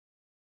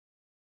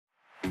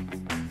Before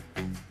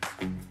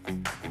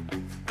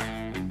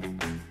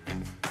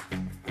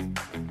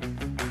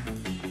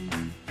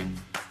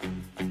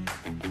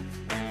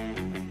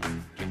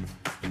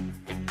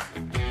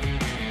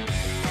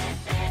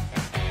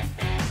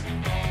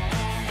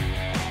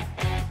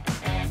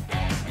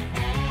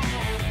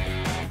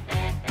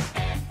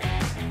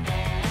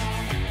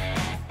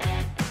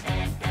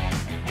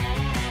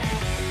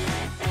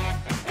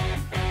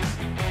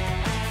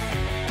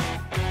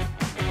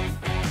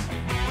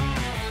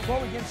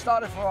we get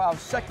started for our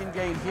second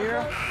game here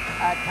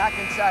at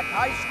Hackensack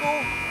High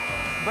School,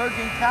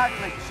 Bergen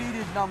Catholic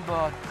seeded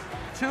number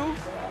 2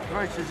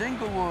 versus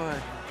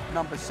Englewood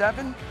number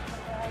 7.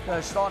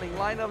 The starting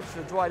lineups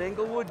for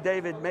Dwight-Englewood: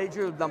 David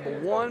Major, number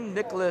 1,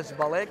 Nicholas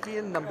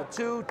Balakian, number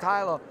 2,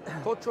 Tyler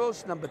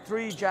Kotros, number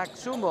 3, Jack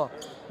Suma,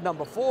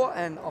 number 4,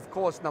 and of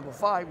course number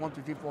 5, 1,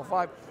 2, 3, 4,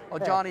 5,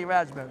 Johnny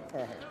Raspberry.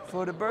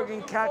 For the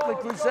Bergen Catholic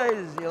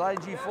Crusaders,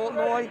 Elijah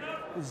Fontenoy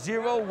is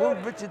 0, Will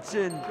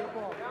Richardson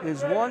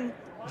is 1,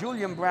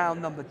 Julian Brown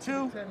number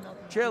 2,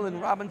 Jalen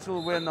Robinson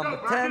will wear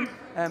number 10,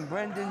 and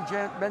Brendan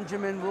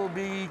Benjamin will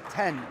be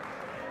 10.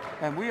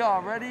 And we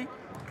are ready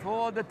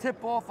for the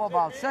tip-off of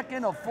our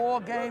second of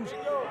 4 games.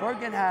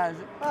 Bergen has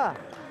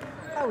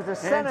that was a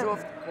center.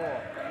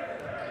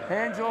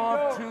 Hands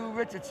off to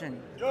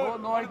Richardson.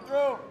 Fontenoy.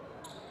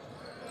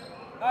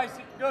 Nice,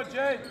 good,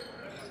 Jay.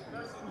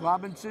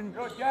 Robinson.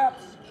 Good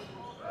gaps.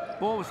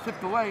 Ball was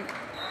tipped away.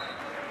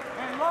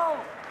 Hey, low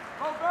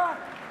back,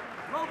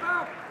 low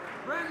back.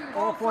 Brandon,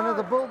 Off one of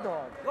the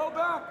Bulldogs. Low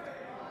back,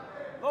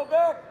 low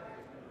back.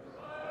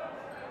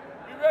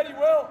 Be ready,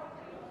 Will.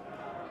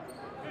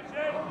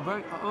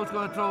 Who's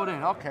going to throw it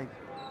in? Okay.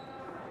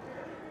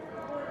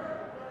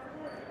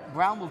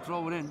 Brown will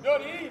throw it in.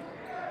 Good, E.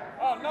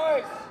 Oh,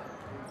 nice.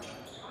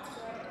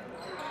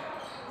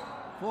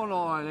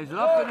 Fontenoy lays it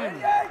up and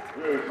in.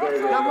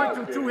 That went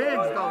through 2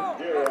 hands, though.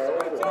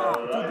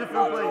 2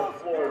 different plays.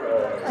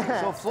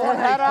 So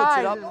Fontenoy puts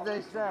it up. As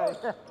they say.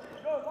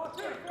 Good, watch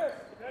your fist.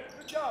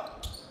 Good job.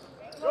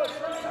 Good.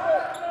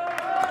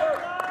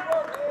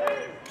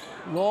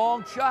 Long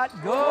shot,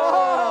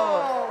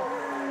 good.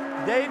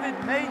 David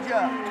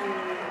Major.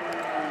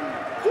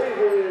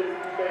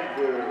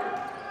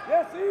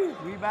 Yes, E.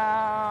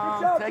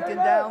 Rebound taken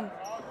down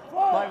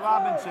by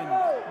Robinson.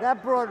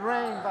 That brought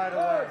rain, by the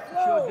way.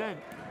 Sure did.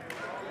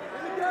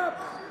 In the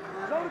gaps.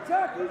 Zone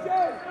attack, EJ.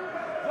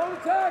 Zone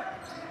attack.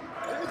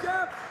 In the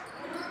gaps.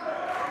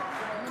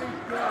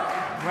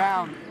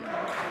 Brown.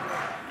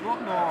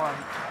 Fontenoy.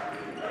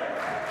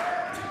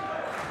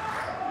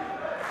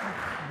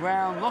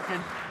 Brown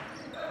looking.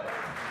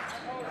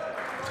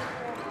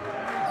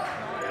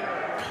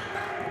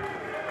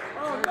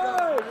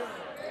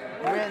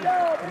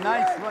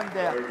 Nice run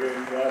there.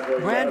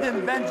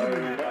 Brandon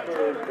Benjamin.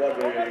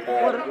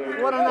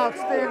 What an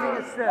outstanding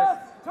assist.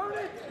 Turn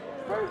it.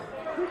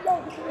 Keep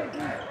going.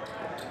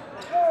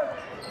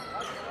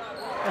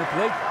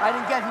 I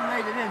didn't get who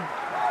made it in.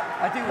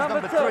 I think it was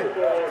number 3.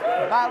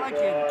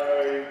 Balakian.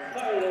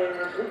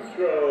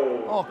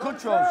 Oh,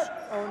 Kutros.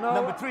 Oh, no.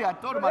 Number 3. I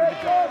thought it might have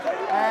been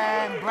 3.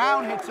 And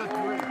Brown hits a 3.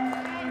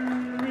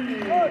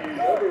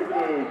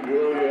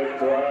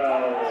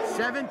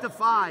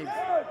 7-5.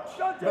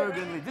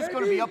 Bergen lead. This is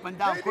going to be up and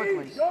down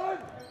quickly.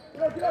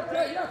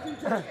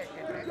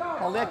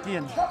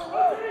 Balakian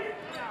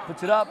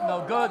puts it up,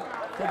 no good.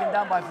 Taken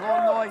down by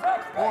Fontenoy.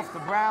 Off to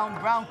Brown.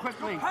 Brown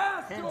quickly.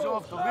 Hands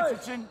off to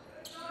Richardson.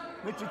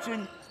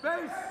 Richardson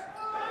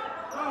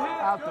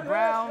out to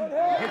Brown.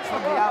 Hits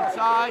from the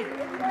outside.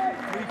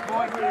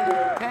 3-point.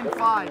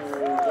 10-5.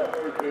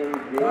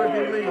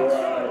 Bergen leads.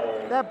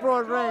 That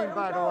brought rain,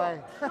 by the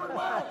way.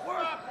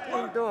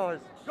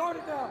 Indoors. Guard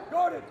it now.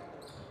 Guard it.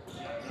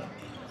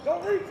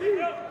 Don't reach in.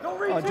 Don't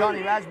reach in.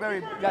 Johnny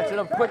Raspberry gets it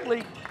up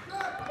quickly.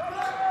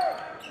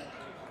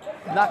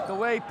 Knocked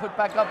away, put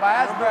back up by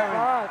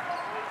Asbury.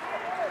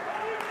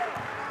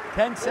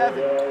 10-7.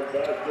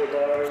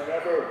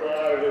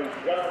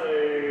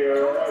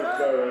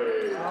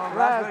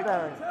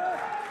 Raspberry.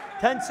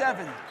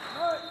 10-7.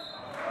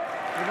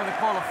 We're going to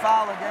call a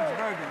foul against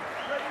Bergen.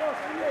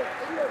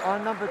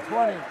 On number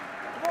 20.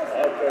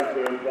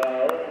 Offensive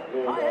foul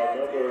for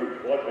number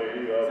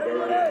 20 of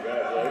Bergen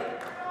Catholic.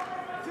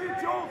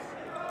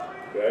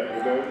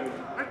 Benjamin.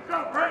 And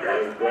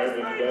Brandon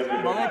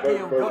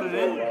Benjamin. Put it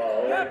in.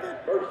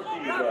 First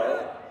team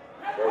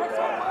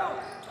foul.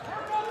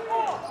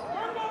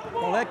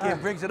 Balakian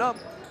brings it up.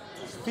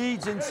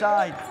 Feeds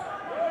inside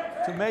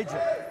to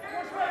Major.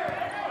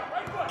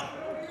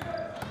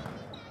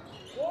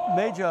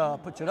 Major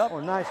puts it up. Oh,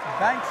 nice.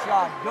 Bank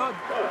shot, good.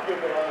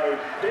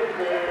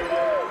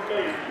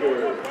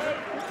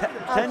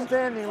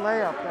 Outstanding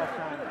layup that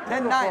time.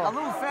 10-9, a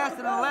little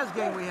faster than the last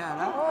game we had,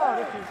 huh? Oh,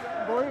 this is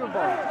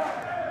unbelievable.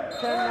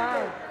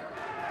 10-9.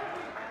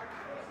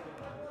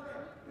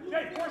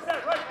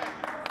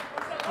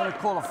 Going to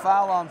call a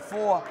foul on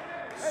 4.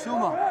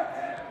 Suma.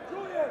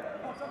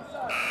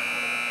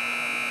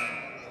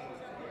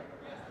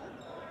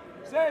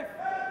 Safe.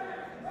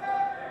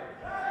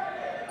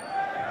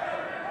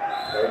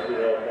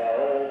 Personal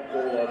foul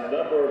for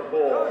number number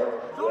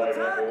 4,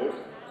 Dwight-Englewood.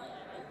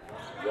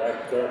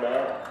 Jack's come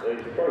out.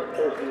 His first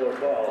personal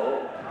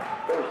foul.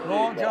 First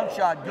Long team jump foul.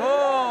 shot,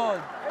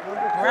 good.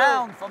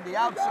 Brown from the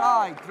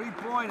outside,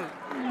 three-pointer.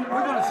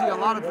 We're going to see a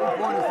lot of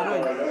three-pointers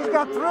today. He's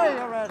got 3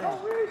 already.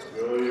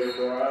 Julian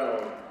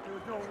Brown. He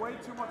was doing way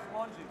too much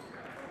lunging.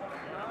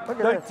 Look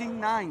at this.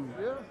 13-9.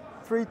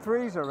 3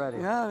 threes already.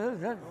 Yeah,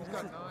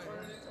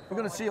 we're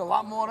going to see a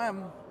lot more of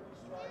them.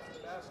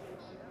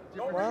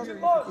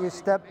 Well, you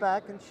step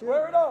back and shoot.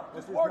 Square it up.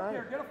 Which Just is work nice.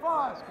 here. Get a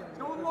 5.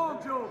 Going long,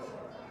 Jules.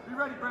 Be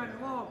ready,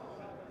 Brandon. Long.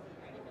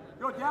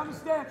 Go down the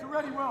stance. You're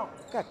ready, Will.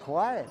 Got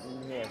quiet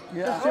in here.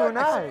 Yeah. Just you and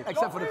I.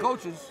 Except for the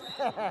coaches.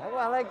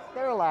 Well,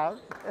 they're allowed.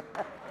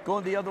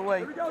 Going the other way.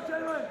 Here we go,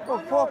 Jalen.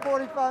 Well,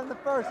 4:45 in the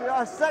first.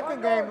 Our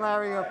second game,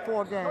 Larry, of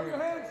 4 Throw games. your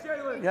hands,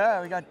 Jalen.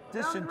 Yeah, we got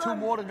this and 2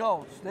 more to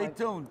go. Stay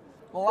tuned.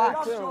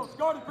 Relax. Jules.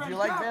 Go to If Brandon. you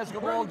like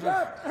basketball,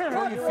 just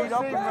throw your feet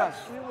up and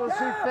rest. You will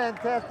see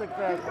fantastic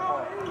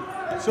basketball.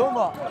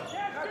 Suma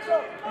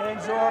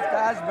hands off to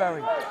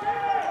Asbury.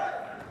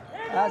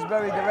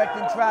 Asbury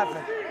directing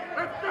traffic.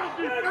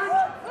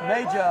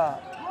 Major.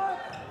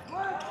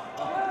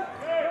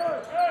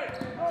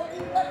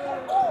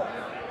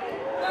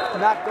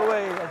 Knocked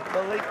away.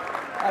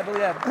 I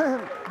believe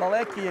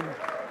Malekian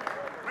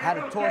had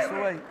it tossed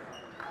away.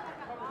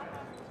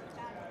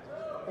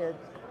 It's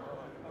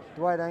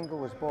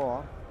Dwight-Englewood's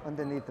ball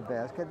underneath the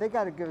basket. They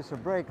got to give us a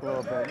break a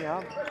little bit, you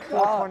know.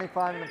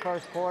 4:25 in the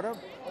first quarter.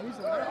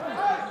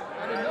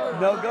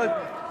 No good.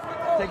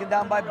 Taken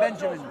down by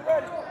Benjamin.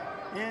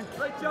 In.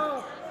 Great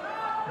job.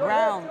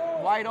 Brown,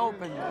 wide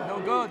open, no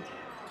good.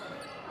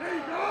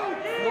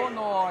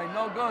 Flournoy,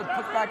 no good.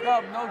 Put back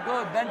up, no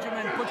good.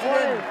 Benjamin puts it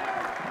in.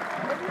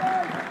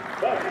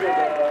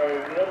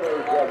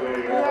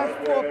 He has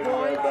 4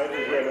 points.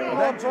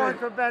 1 point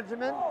for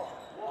Benjamin.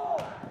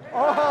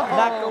 Oh,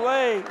 Knocked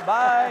away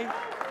by,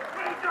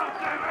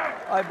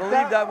 I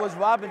believe that was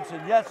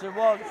Robinson. Yes, it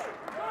was.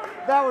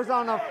 that was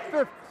on the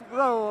 5th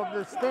row of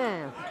the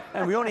stand.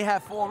 And we only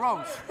have 4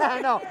 rows.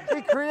 I know.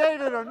 He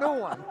created a new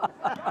one.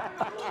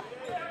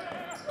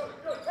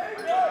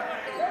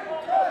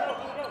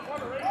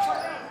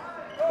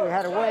 We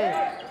had to wait.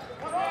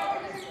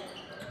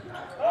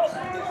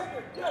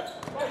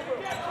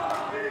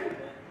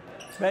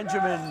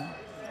 Benjamin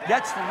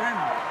gets the rim.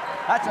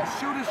 That's a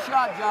shooter's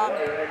shot, John.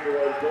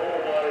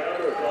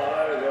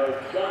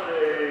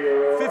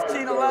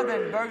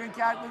 15-11, Bergen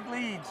Catholic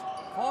leads.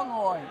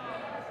 Flournoy,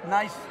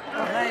 nice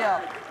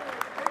layup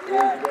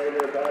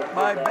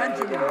by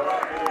Benjamin.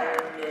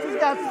 He's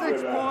got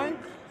 6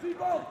 points.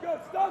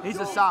 He's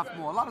a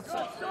sophomore.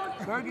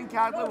 Bergen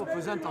Catholic will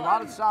present a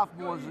lot of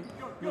sophomores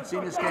you'll see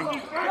in this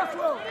game.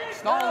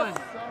 Stolen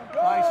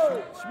by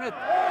Smith.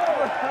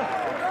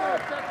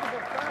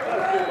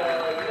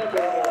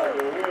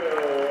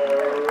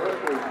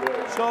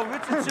 So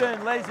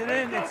Richardson lays it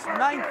in. It's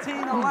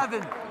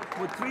 19-11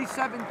 with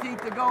 3:17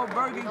 to go.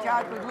 Bergen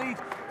Catholic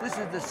leads. This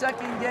is the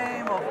second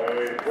game of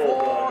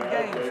 4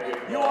 games.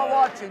 You are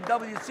watching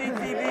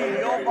WCTV,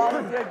 the All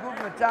Volunteer Group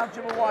in the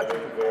Township of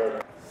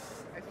Washington.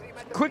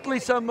 Quickly,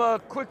 some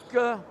quick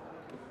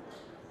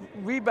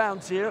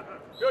rebounds here.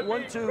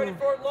 1, 2,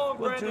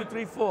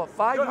 3, 4.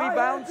 5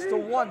 rebounds to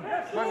 1.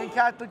 Bergen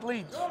Catholic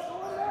leads.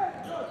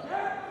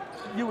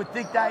 You would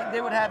think that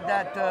they would have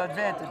that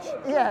advantage.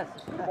 Yes.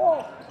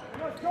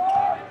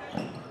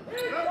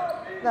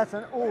 That's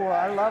an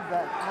I love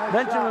that. Nice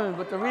Benjamin shot.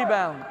 with the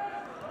rebound.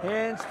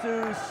 Hands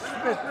to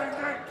Smith.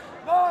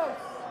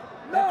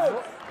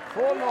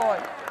 Flournoy.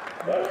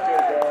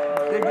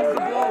 They move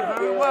the ball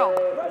very well.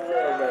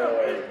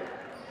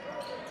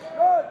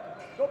 Good.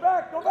 Go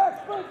back,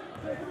 sprint.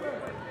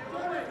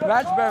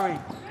 Raspberry.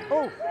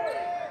 Oh,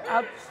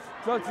 out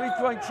for a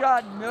 3-point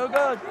shot. No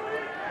good.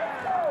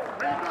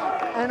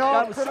 And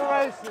off to the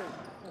races.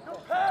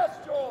 Good pass,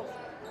 Jules.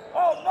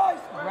 Oh,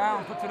 nice.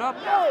 Brown puts it up,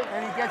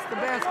 and he gets the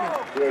basket.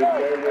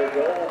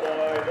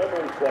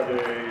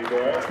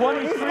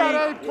 23. He's got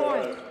 8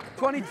 points.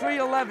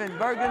 23-11.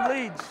 Bergen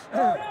leads.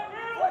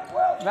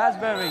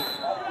 Raspberry.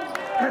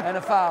 And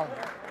a foul.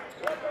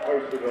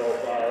 Personal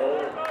foul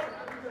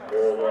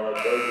for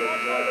Bergen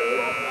Catholic.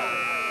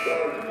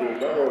 Charged to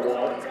number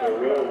 1 for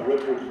Will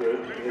Richardson.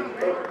 His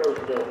first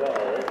personal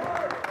foul.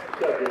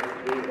 Second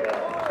team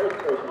foul. First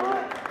personal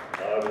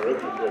on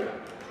Richardson.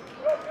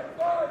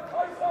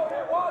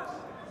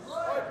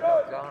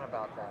 Going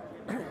about that.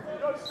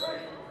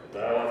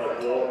 Now on the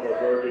floor for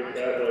Bergen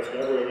Catholic,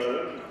 number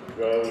 11,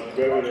 goes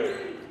Beverly.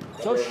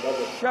 So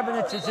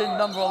Shrebenich is in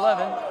number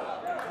 11,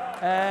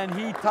 and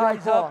he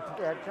ties Jump up. ball.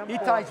 Yeah, jump He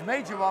ball. ties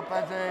Major up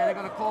as they're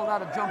going to call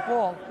that a jump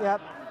ball.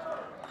 Yep.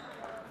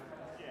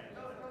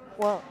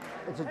 Well,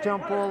 it's a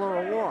jump ball or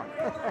a walk.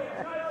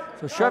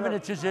 So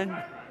Shrebenich is in.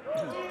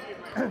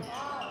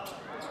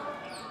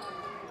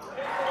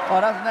 Oh,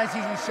 that's a nice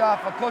easy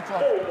shot for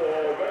Kutrov.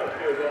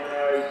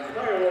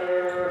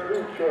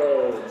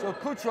 So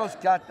Kutrov's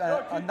got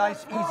a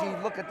nice easy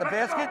look at the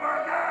basket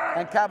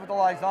and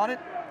capitalized on it.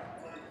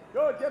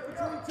 Good. Get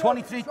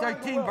between two.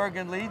 23-13,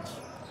 Bergen leads.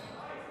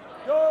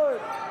 Good.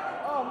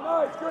 Oh,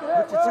 nice. Good hit,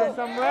 Richardson. Will.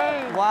 Some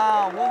rain.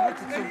 Wow, Will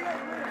Richardson.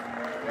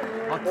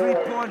 A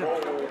three-pointer.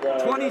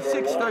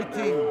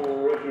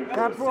 26-13.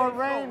 That brought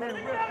rain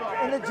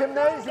in the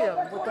gymnasium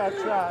with that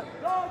shot.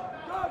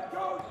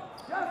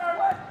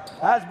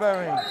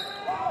 Asbury.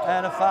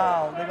 And a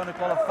foul. They're going to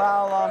call a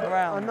foul on On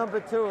Brown. number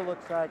 2, it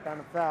looks like, on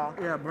a foul.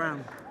 Yeah,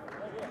 Brown.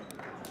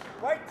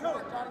 Right two.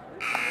 Number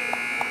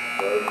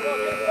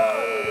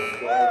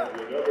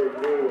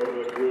 2 of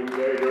the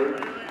Crusaders,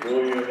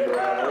 William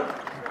Brown.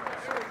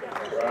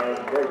 Brown's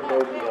first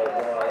personal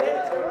foul.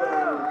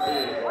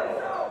 Team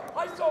foul. I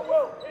saw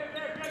Will.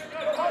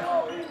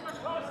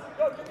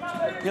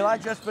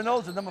 Elijah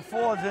Espinoza, number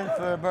 4, is in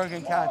for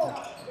Bergen Catholic.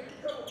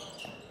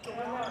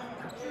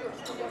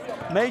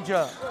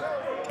 Major.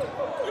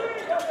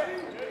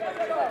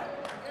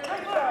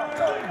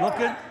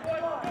 Looking.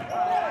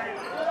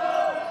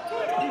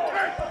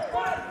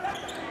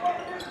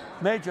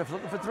 Major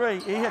looking for 3.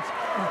 He hits.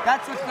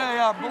 That's what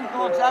the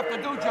Bulldogs have to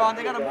do, John.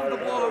 They got to move the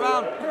ball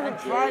around and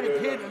try to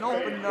hit and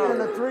open.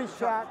 And a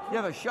 3-shot. You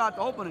have a shot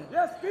to open it.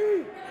 Yes,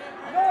 speed.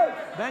 Yes.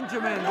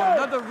 Benjamin with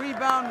another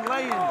rebound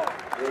lay-in.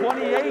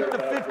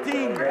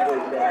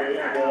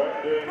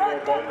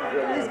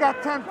 28-15. He's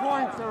got 10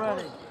 points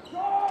already.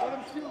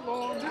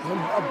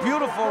 A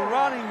beautiful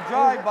running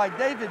drive by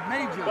David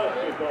Major.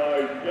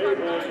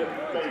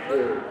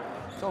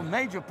 So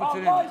Major puts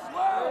it in.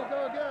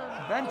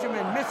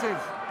 Benjamin misses.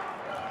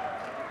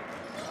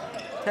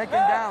 Taken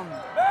down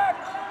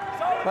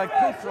by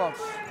Kutros.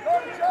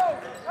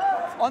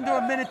 Under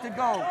a minute to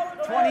go.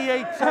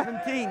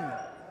 28-17.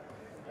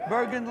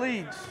 Bergen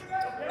leads.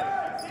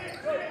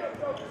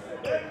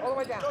 All the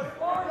way down.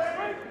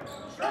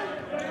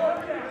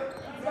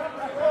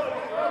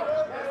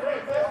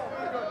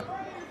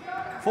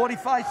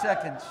 45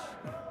 seconds.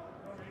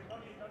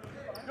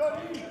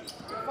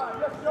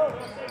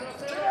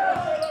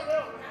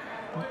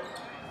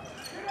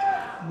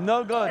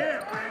 No good.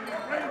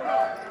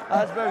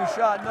 Asbury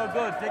shot, no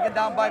good. Taken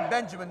down by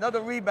Benjamin.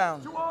 Another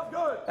rebound.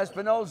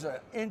 Espinoza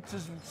into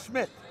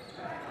Smith.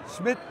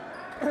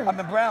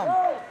 Brown.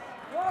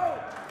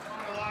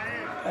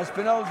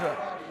 Espinoza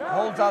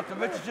holds out to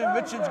Richardson.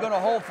 Richardson's going to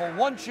hold for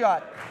 1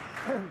 shot.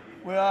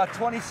 We are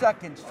 20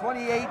 seconds.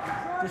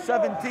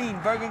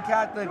 28-17. Bergen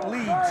Catholic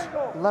leads.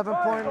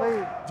 11-point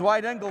lead.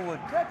 Dwight-Englewood.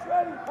 Catch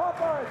ready.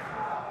 Popeyes.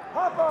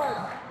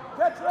 Popeyes.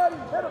 Catch ready.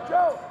 Hit him,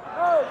 Joe.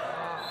 No.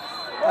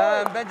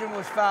 And Benjamin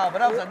was fouled, but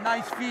that was a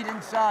nice feed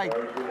inside.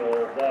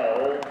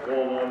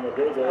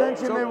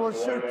 Benjamin will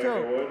shoot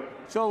too.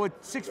 So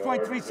with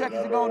 6.3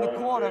 seconds to go in the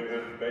quarter,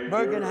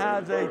 Bergen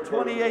has a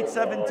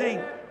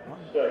 28-17.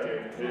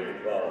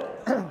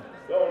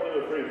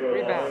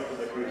 Rebound.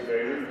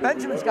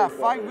 Benjamin's got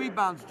 5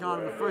 rebounds, John,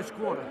 in the first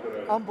quarter.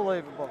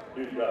 Unbelievable.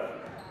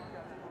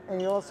 And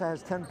he also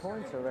has 10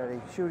 points already,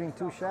 shooting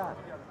 2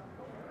 shots.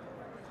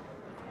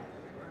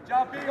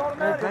 Job B,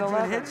 automatic.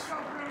 Benjamin hits.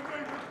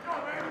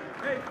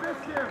 Hey,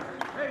 fist here.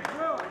 Hey,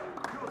 drill.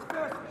 Drill's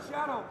fist.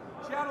 Shadow.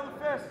 Shadow the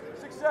fist.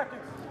 6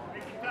 seconds.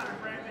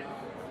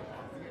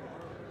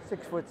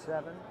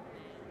 6'7".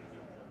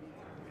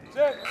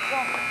 Sit.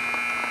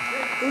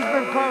 He's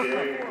been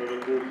perfect.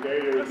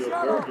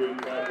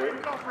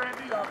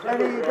 And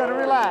he's gonna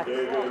relax.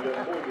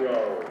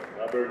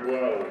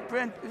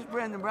 This is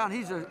Brandon Brown.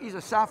 He's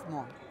a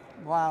sophomore.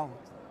 Wow.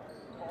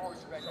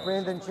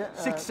 Brandon.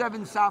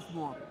 6'7"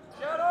 sophomore.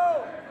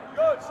 Shadow.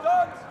 Good.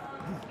 Studs.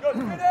 Good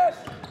finish.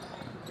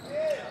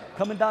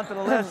 Coming down to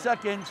the last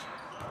seconds.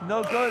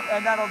 No good,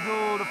 and that'll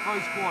do the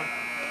first quarter.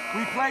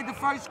 We played the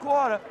first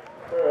quarter.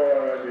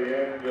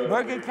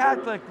 Bergen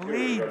Catholic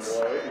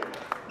leads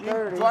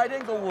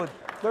Dwight-Englewood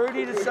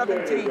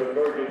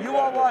 30-17. You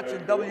are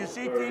watching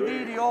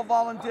WCTV, the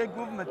all-volunteer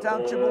group from the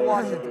Township of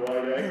Washington.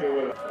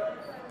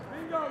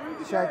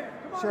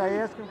 Should I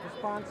ask him for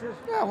sponsors?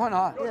 Yeah, why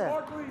not?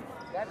 Yeah.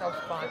 Got no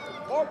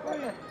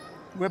sponsors.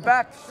 We're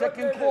back,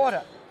 second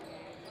quarter.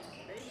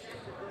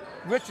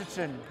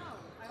 Richardson.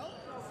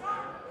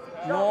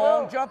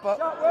 Long jumper.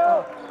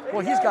 Well,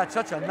 he's got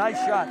such a nice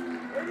shot.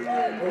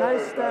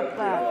 Nice step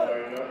back.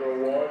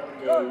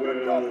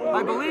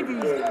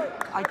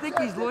 I think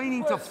he's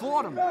leaning to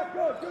Fordham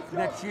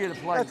next year to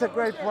play. That's a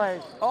great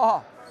place.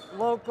 Oh,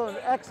 Local,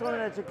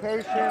 excellent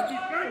education,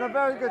 and a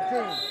very good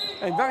team.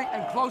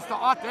 and close to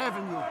Arthur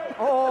Avenue.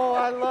 Oh,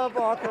 I love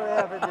Arthur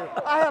Avenue.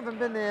 I haven't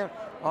been there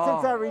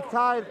since I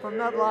retired from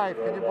MetLife.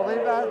 Can you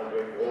believe that?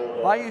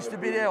 I used to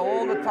be there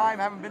all the time.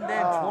 Haven't been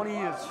there in 20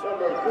 years.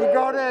 You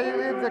go there, you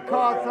leave the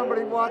car,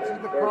 somebody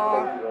watches the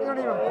car. You don't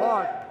even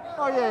park.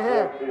 Oh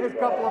yeah, here's a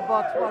couple of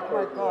bucks, watch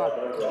my car.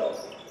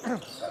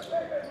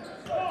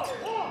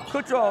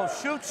 Kutro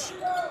shoots.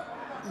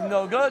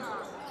 No good.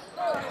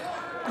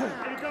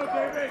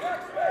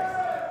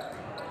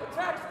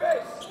 Attack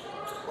space.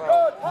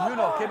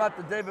 Muno came out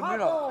to David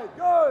Muno.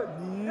 Good.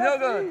 No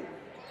good.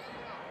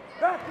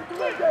 Back to the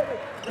ring, David.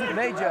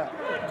 Major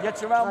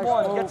gets around Nice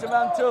 1, move. gets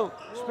around 2,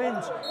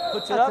 spins,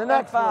 puts it That's up an and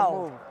excellent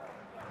foul. move.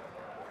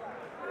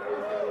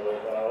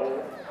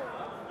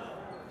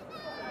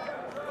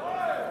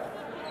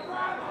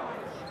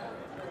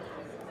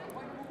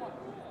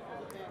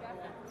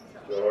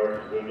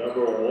 Student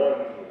number 1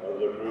 of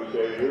the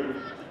Crusaders,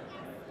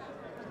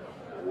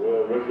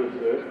 Will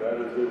Richardson.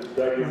 That is his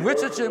second.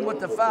 Richardson with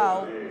the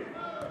foul.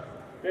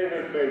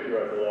 David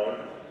Major at the line.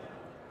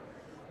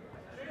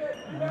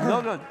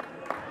 No good.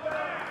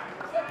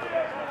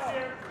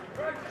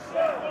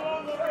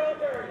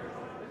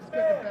 He's got the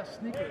best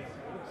sneakers.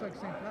 Looks like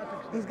St.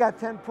 Patrick's. He's got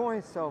 10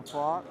 points so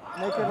far.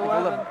 Make it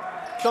 11.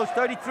 So it's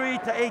 33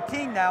 to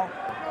 18 now.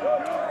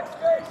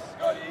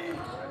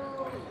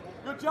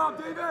 Good job,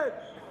 David.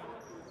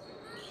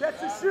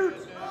 Catch and shoot.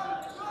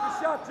 Good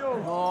shot, Joe.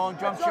 Long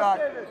jump Good shot.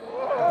 David.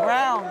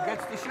 Brown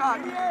gets the shot.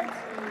 3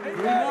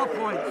 more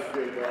points.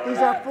 He's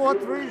at 4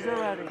 threes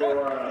already.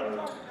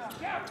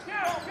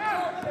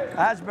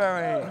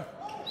 Asbury.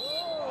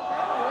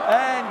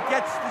 And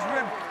gets his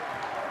rim.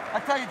 I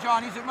tell you,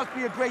 John, he must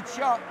be a great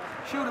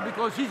shooter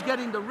because he's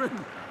getting the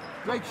rim.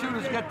 Great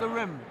shooters get the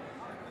rim.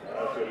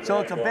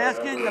 So it's a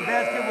basket. The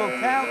basket will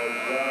count.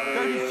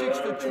 36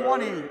 to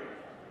 20.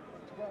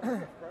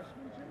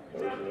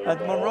 And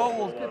Monroe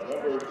will,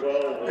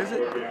 is it?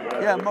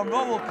 Yeah,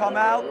 Monroe will come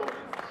out.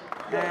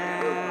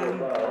 And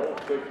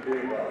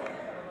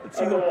let's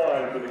see who.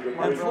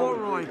 And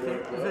Flournoy is in.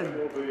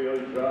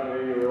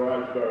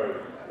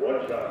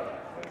 One shot.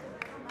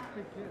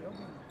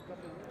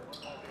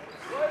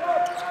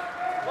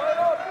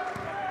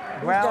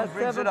 Brown He's got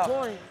brings 7 it up.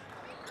 points.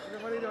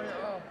 What are you doing?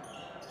 Oh.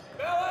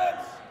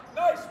 Balance.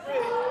 Nice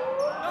speed.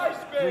 Nice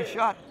speed. 3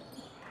 shot.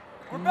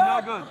 We're No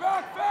back. good. We're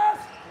back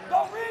fast.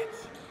 Don't reach.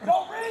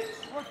 Don't reach.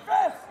 We're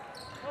fast.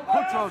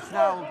 Putros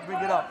now will bring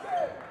it up.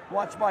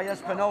 Watched by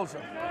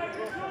Espinoza.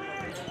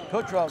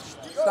 Putros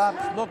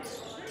stops,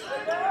 looks,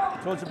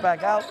 throws it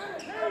back out.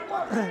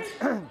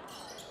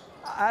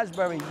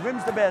 Asbury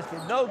rims the basket,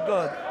 no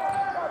good.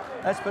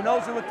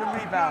 Espinoza with the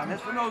rebound.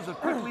 Espinoza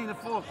quickly in the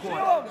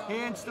forecourt.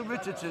 Hands to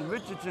Richardson.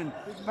 Richardson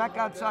back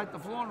outside the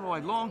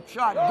Flournoy. Long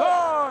shot,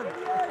 good!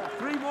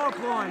 3 more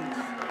points.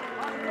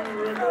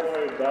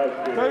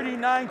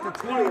 39 to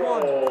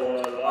 21.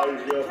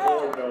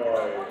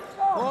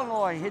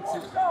 Flournoy hits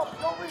it.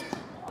 Don't reach.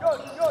 Good.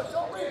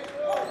 Don't reach.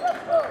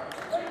 Let's go.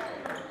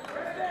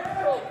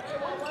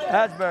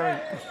 Asbury.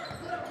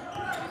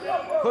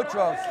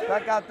 Putros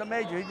back out to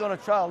Major. He's going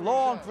to try a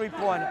long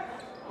 3-pointer.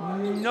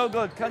 No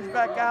good. Comes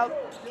back out.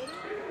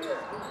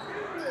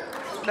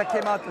 That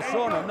came out to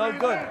Sauna. No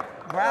good.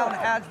 Brown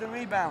has the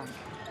rebound.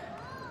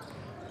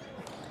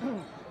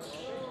 You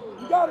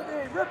got it, D.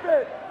 Rip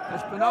it.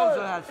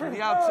 Espinoza has from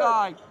the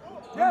outside.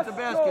 Rims the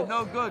basket.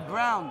 No good.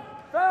 Brown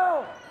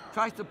Foul.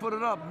 tries to put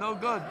it up. No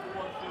good.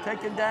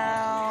 Taken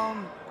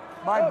down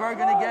by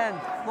Bergen again.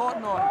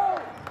 Flournoy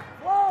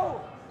Whoa.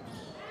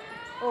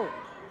 Oh,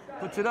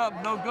 puts it up.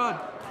 No good.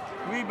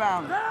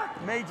 Rebound.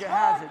 Major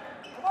has it.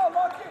 Come on,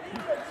 lock it.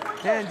 Swing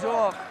it. Hands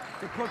off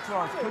to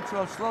Putros.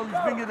 Putros slowly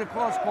bringing it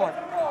across court.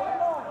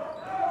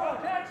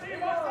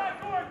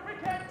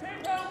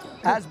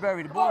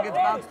 Asbury, the ball gets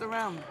bounced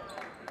around.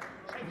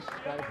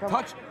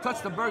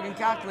 Touch the Bergen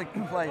Catholic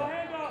player.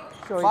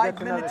 so he 5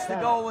 gets another minutes to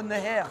 10. go in the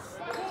half.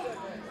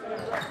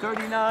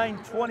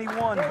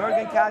 39-21,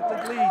 Bergen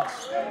Catholic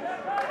leads.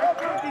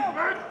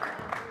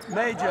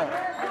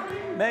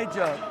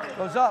 Major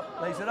goes up,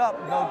 lays it up,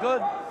 no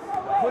good.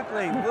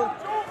 Quickly,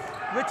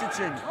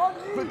 Richardson,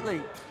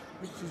 quickly.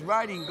 He's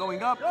riding,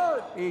 going up.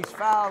 He's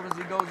fouled as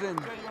he goes in.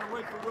 You gotta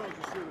wait for Will to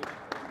shoot it.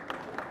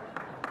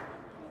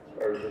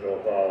 Personal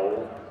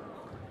foul.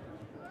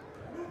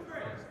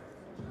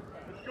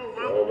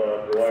 Hold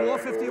on,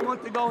 Dwight. 4:51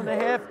 to go in the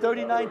half,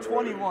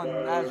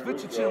 39-21, as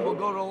Richardson will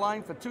go to the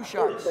line for 2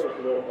 shots.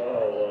 Personal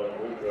foul on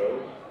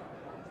Mucos.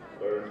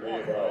 Third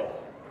team foul.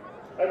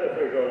 At the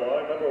free throw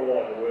line, number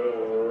 1,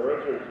 Will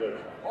Richardson.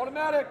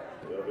 Automatic.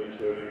 He'll be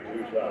shooting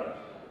 2 shots.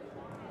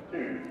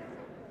 2.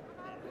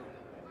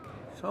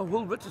 So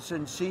Will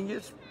Richardson,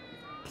 seniors,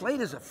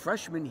 played as a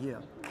freshman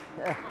here.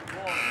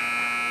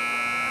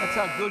 That's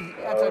how good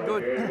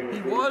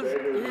he was,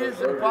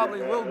 is, and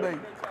probably will be.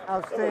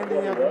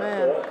 Outstanding young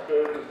man.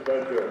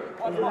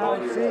 He's now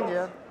a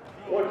senior.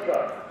 1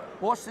 shot.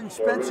 Austin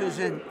Spencer's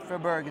in for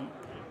Bergen.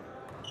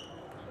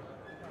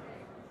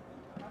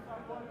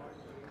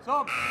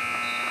 Stop.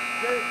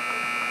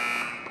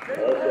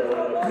 Also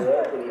on the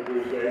floor for the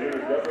Crusaders,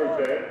 number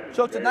 10.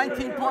 So it's a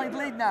 19-point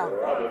lead now.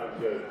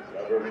 Robinson,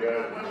 number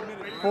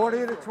 10.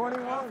 40 to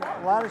 21. A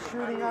lot of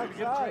shooting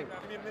outside.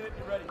 Give me a minute.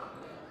 You're ready.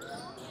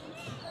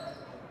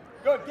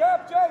 Good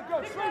gap, Jay.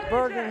 Good. Swing.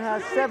 Bergen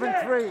has 7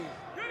 threes.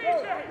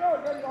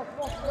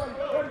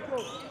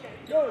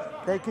 Good.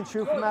 They can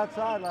shoot from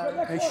outside,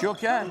 Larry. They sure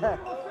can.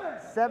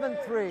 7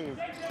 threes.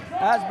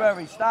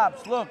 Asbury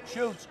stops, look,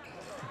 shoots.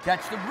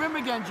 Catch the rim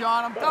again,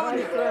 John. I'm telling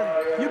you.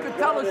 You can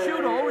tell a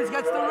shooter always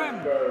gets the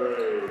rim.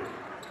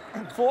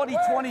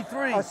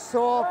 40-23. A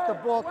soft, the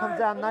ball comes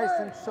out nice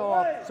and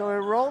soft, so it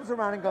rolls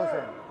around and goes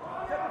in.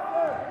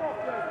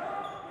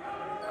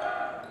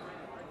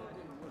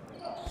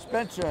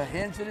 Spencer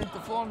hands it into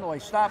Flournoy,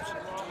 stops,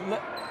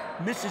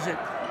 misses it.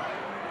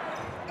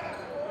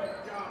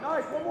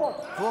 Nice. One more.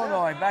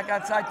 Flournoy back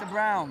outside to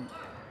Brown.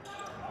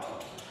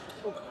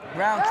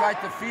 Brown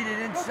tried to feed it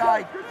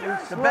inside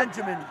to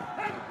Benjamin.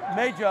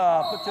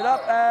 Major puts it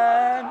up,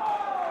 and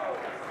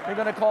they're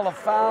going to call a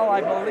foul,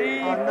 I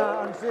believe.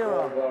 On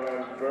zero.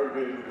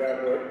 Bergen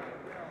Catholic.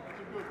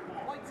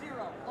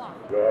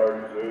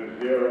 Guards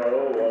is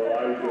 0,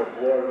 Elijah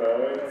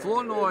Flournoy.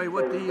 Flournoy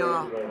with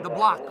the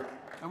block.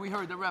 And we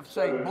heard the ref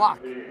say block.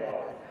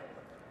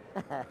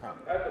 At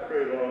the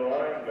free throw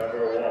line,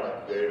 number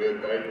 1,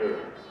 David Major.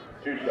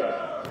 2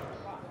 shots.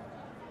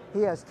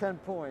 He has 10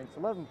 points,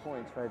 11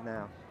 points right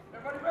now.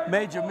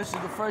 Major misses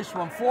the first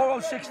one.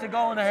 4:06 to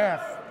go in the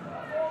half.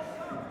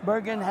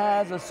 Bergen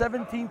has a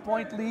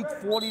 17-point lead,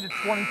 40 to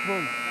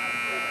 23.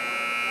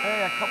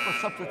 Hey, a couple of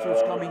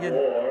substitutes coming in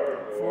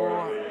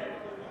for.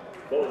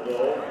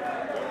 Bozo,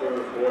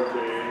 number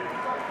 14.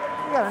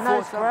 You got a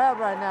nice crowd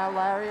right now,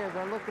 Larry, as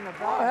they're looking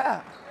about. Oh,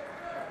 yeah.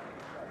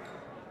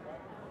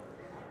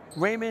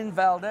 Raymond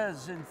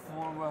Valdez in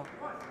for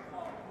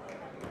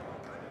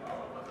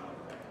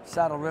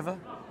Saddle River.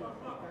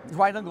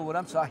 Dwight-Englewood,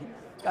 I'm sorry.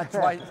 Got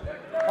Dwight.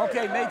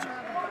 Okay, Major.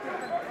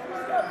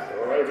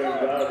 Raymond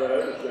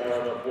Valdez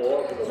on the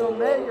floor for the So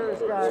Major's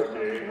got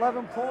 14.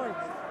 11 points.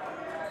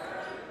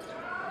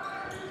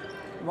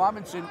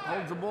 Robinson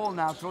holds the ball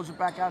now, throws it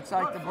back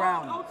outside to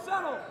Brown. Don't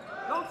settle.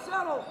 Don't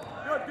settle.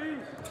 Good,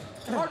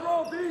 B. Hard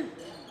roll, B.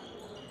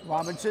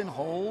 Robinson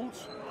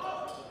holds.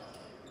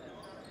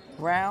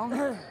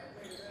 Brown.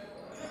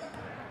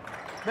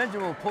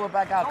 Benjamin will pull it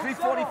back out.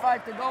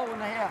 3:45 to go in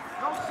the half.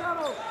 Don't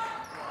settle.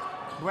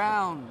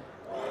 Brown.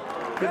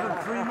 Give him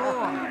 3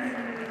 more.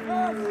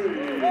 Number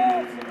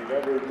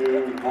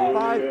 2,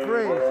 5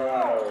 threes.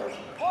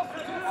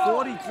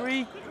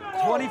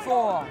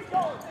 43-24.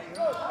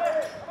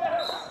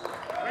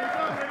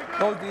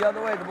 Goes the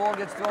other way. The ball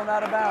gets thrown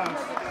out of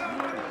bounds.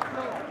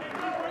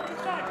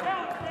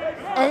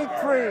 8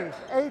 threes.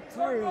 8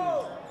 threes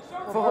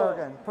for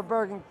Bergen. For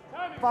Bergen,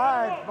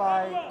 5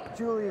 by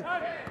Julian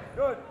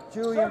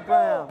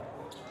Brown.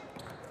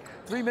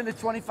 3 minutes,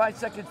 25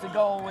 seconds to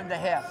go in the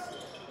half.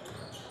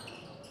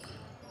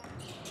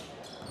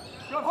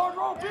 Good hard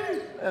roll, B.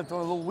 Throw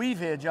a little weave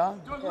here,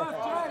 John. Good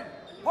left, Jay.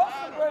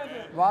 Hustle,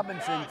 Brandon.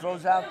 Robinson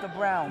throws out to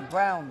Brown.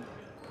 Brown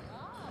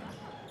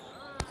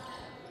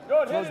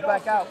Good. throws hit it,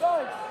 back out.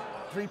 Austin.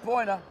 Nice.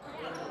 3-pointer.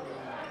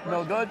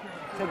 No good.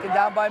 Taken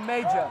down by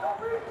Major.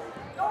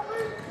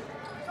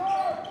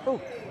 Ooh.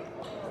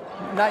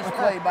 Nice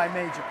play by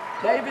Major.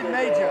 David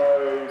Major.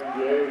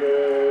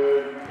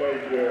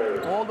 David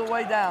Major. All the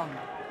way down.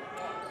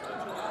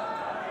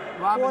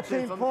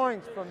 Robinson 14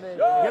 points for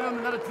Major. give him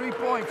another 3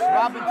 points.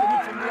 Robinson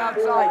hits from the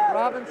outside.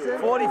 Robinson.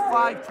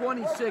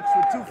 45-26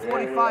 with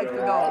 2:45 to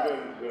go.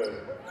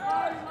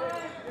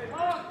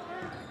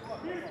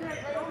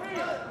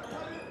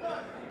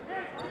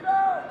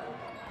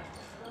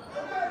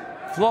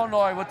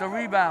 Flournoy with the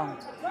rebound.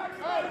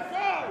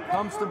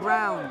 Comes to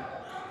Brown.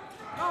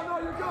 No,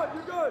 you're good.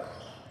 You're good.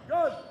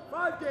 Good.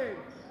 5 game.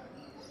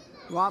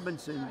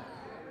 Robinson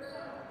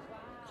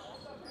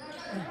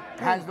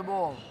has the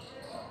ball.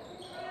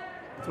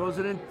 Throws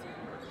it in.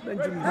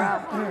 Benjamin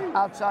Brown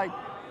outside.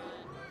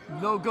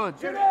 No good.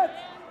 Get it.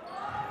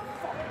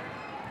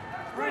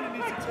 Brandon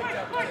needs to take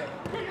that play.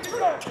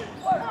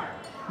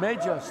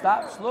 Major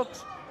stops,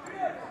 looks.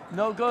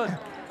 No good.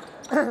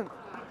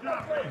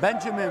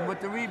 Benjamin with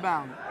the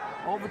rebound.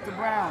 Over to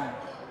Brown.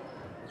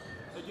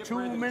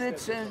 2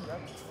 minutes and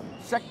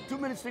 2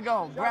 minutes to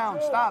go. Brown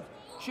stops,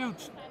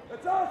 shoots,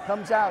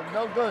 comes out,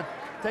 no good.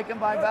 Taken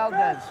by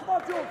Valdez.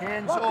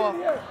 Hands off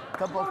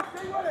to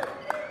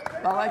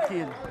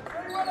Balakian.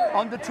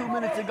 Under 2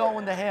 minutes to go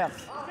in the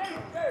half.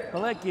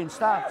 Balakian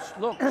stops,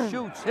 looks,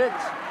 shoots,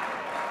 hits.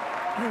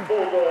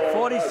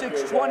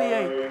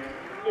 46-28.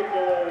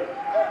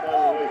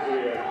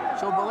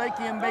 So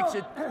Balakian makes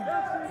it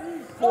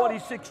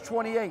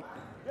 46-28.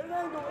 Get an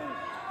angle, E.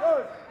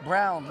 Good.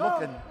 Brown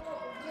looking.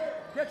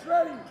 Get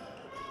ready.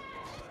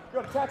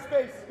 Good. Attack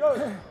space.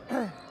 Good.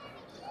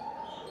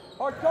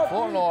 Hard cut.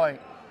 Flournoy,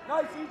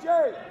 Nice,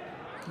 EJ.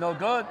 no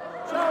good.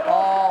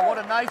 Oh, what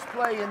a nice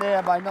play in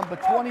there by number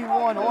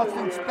 21,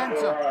 Austin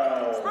Spencer.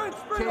 Sprint.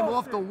 Came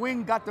off the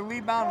wing, got the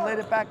rebound, laid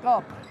it back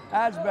up.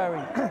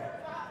 Asbury,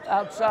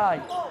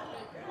 outside.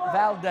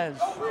 Valdez,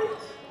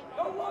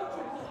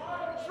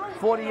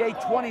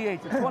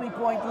 48-28, a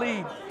 20-point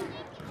lead.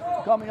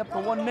 Coming up to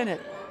 1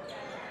 minute.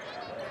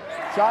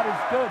 Shot is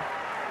good.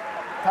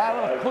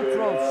 Tyler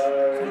Kutros.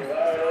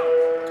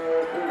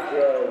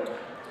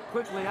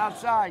 Quickly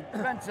outside.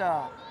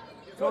 Spencer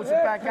throws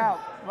it back out.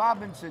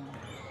 Robinson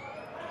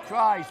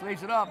tries,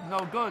 lays it up, no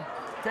good.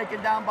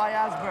 Taken down by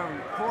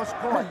Asbury. Cross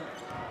court.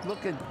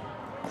 Looking.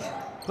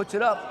 Puts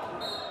it up.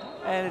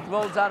 And it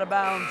rolls out of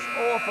bounds.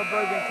 All for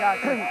Bergen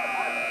Catholic.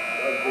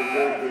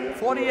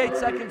 48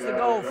 seconds to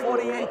go.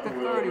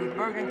 48-30.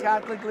 Bergen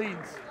Catholic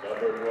leads.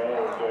 Number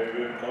 12,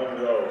 David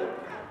Monroe.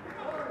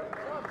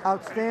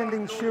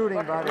 Outstanding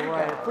shooting, by the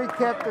way. If we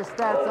kept the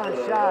stats on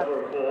shot,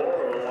 Number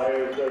 4,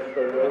 Elias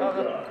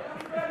Espinosa.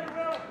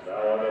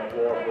 Now on the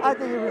floor for I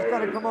think he was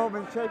going to come over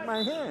and shake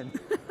my hand.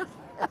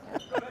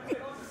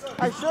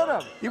 I should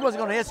have. He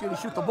wasn't going to ask you to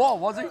shoot the ball,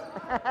 was he?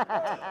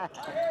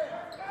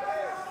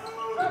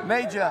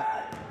 Major.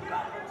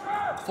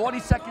 40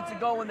 seconds to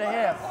go in the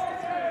half.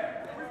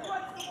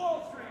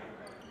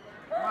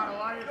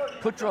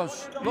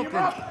 Putros looking.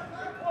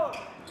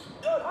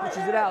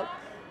 Pushes it out.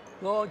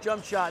 Long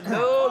jump shot.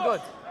 No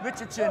good.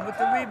 Richardson with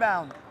the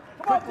rebound.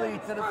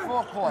 Quickly to the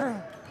forecourt.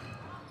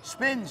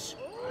 Spins.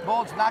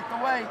 Ball's knocked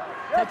away.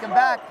 Taken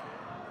back.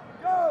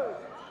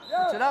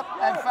 Puts it up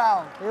and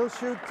foul. He'll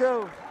shoot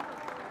two.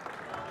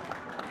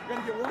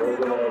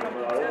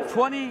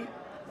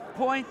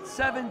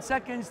 20.7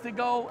 seconds to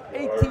go.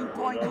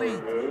 18-point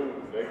lead.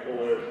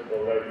 Nicholas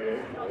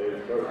Bergen,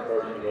 his first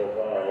personal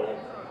foul.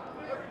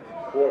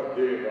 4th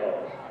team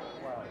foul.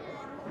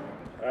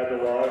 At the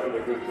line for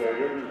the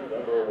Crusaders,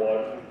 number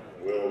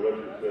 1, Will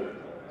Richardson.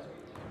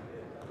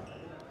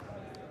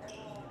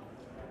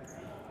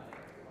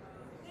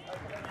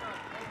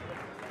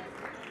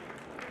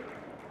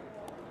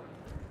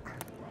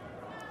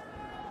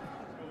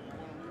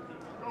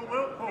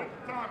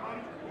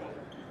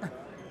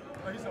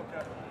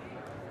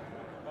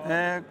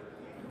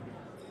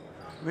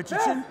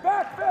 Richardson.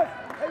 Back, fist.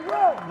 Hey,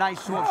 Will.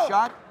 Nice soft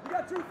shot. You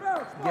got 2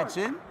 fouls. Gets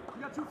in. You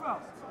got 2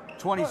 fouls.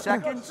 20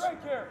 seconds. Straight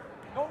here.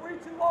 Don't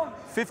read too long.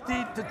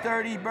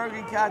 50-30,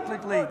 Bergen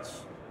Catholic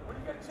leads. When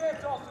you get a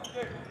chance, Austin,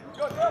 Dave.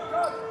 Go, go.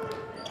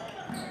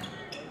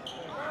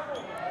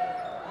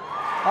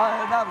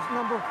 That was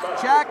number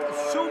Jack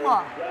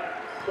Suma.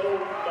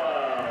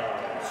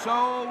 So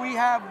we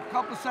have a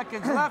couple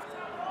seconds left.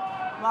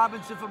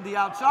 Robinson from the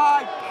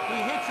outside. He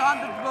hits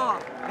on the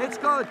ball. It's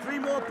good. 3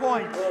 more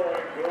points.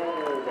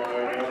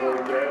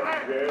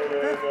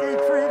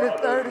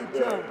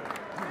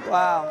 53-32.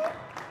 Wow.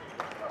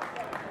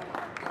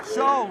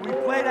 So we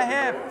played a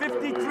half.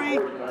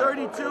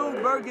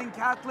 53-32. Bergen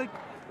Catholic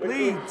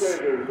leads.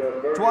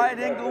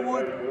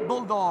 Dwight-Englewood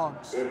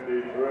Bulldogs.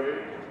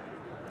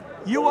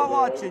 You are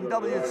watching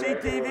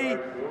WCTV,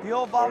 the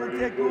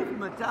all-volunteer group from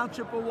the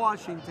Township of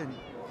Washington.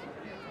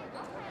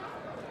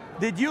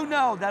 Did you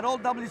know that all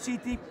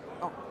WCTV...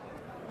 Oh,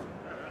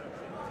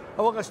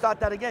 we're going to start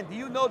that again. Do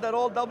you know that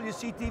all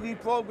WCTV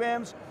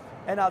programs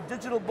and our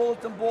digital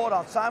bulletin board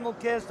are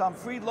simulcast on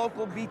free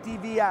local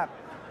BTV app?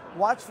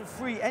 Watch for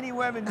free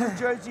anywhere in New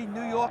Jersey,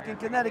 New York, and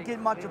Connecticut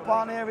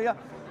metropolitan area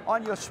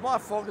on your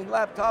smartphone and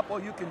laptop,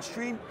 or you can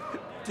stream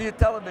to your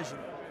television.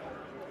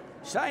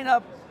 Sign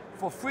up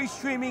for free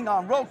streaming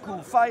on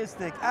Roku, Fire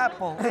Stick,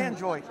 Apple,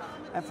 Android,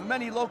 and for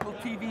many local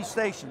TV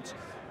stations.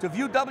 To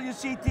view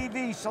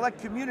WCTV,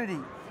 select Community.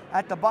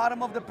 At the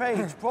bottom of the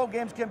page,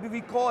 programs can be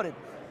recorded.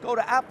 Go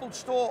to Apple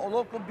Store or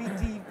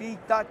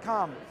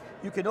localbtv.com.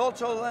 You can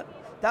also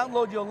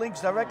download your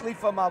links directly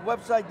from our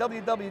website,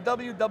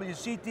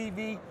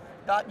 www.wctv.us.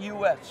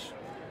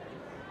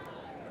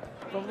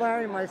 For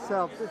Larry and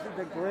myself, this is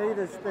the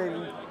greatest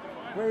thing,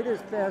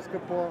 greatest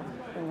basketball,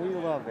 and we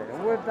love it.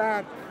 And we're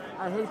back.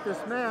 I hate this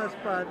mask,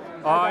 but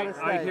I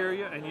hear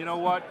you, and you know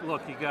what?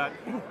 Look, you got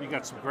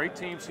some great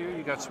teams here.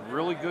 You got some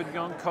really good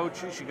young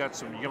coaches. You got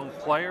some young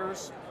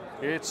players.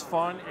 It's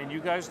fun, and you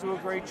guys do a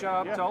great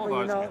job televising.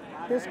 Well, you know,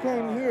 this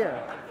game here,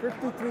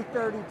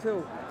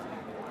 53-32.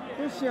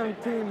 This young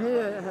team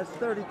here has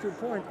 32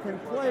 points, can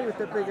play with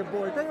the bigger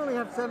boys. They only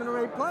have 7 or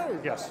 8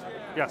 players. Yes.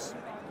 Yep.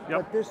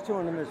 But this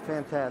tournament is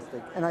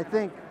fantastic, and I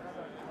think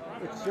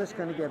it's just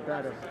going to get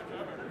better.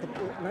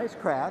 Nice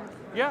crowd.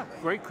 Yeah,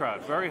 great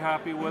crowd. Very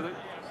happy with it.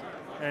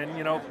 And,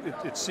 you know,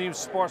 it seems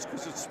sparse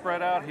because it's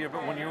spread out here,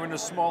 but when you're in the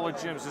smaller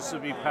gyms, this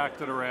would be packed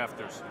to the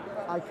rafters.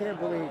 I can't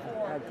believe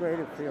how great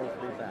it feels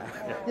to be back.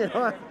 Yeah. You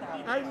know,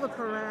 I look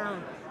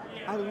around.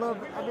 I love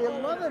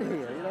it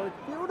here. You know,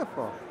 it's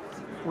beautiful.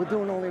 We're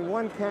doing only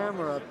 1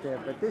 camera up there,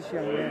 but this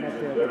young man up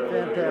there is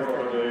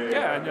fantastic.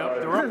 Yeah, and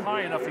they're up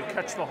high enough. You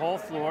catch the whole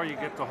floor, you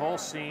get the whole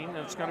scene, and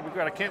it's going to be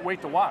great. I can't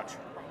wait to watch.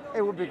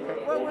 It would be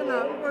great. Well, we're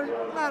pretty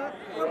good at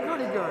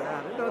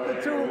it. You know,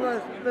 the 2 of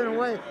us have been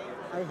away.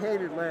 I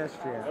hated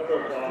last year.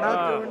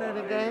 Not doing it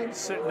again.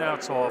 Sitting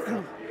out's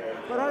awful.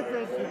 But I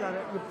think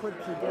you put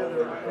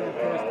together a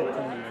fantastic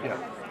team. Yeah.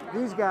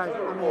 These guys, I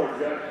mean,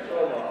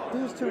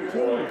 these 2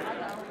 teams.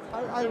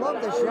 I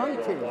love this young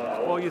team.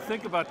 Well, you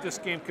think about this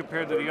game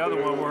compared to the other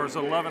one, where it was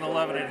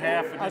 11-11 and a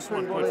half, and this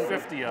one put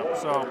 50 up.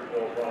 So.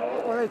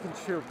 Well, they can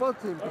shoot. Both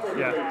teams can shoot.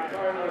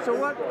 Yeah. So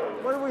what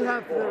do we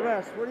have for the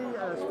rest? What do you,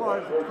 as far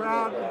as the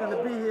crowd, we're going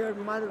to be here.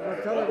 We might as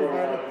well tell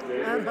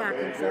everybody. And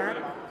Hackensack.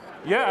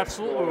 Yeah,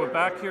 absolutely. We're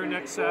back here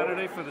next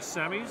Saturday for the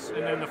semis,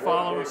 and then the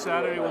following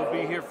Saturday we'll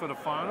be here for the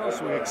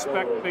finals. We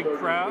expect big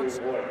crowds,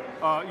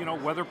 you know,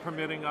 weather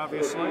permitting,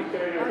 obviously. I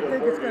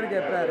think it's going to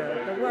get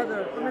better. The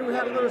weather, I mean, we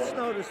had a little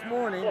snow this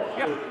morning.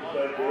 Yeah.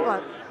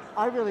 But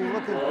I really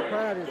look at the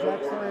crowd is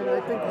excellent.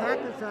 I think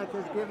Hackensack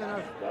has given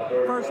us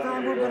the first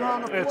time we've been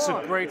on the floor. It's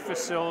a great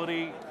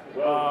facility.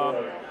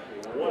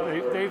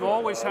 They've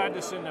always had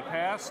this in the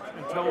past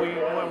until we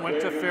went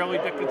to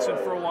Fairleigh Dickinson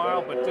for a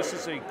while, but this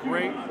is a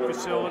great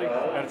facility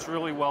and it's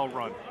really well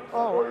run.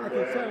 Oh, I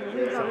can tell you,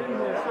 we got in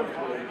here.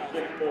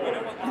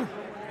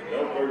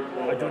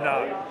 I do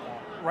not.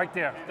 right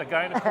there. The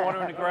guy in the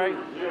corner in the gray,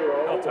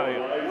 he'll tell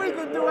you. We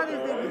can do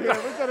anything here.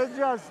 We can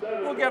adjust.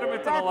 We'll get him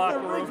into the locker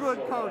room. That's the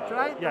Ridgewood coach,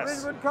 right?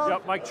 Yes. The Ridgewood coach?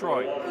 Yep, Mike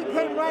Troy. He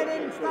came right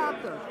in and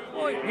stopped us.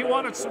 Well, he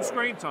wanted some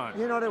screen time.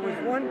 You know, there was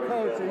one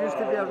coach that used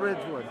to be at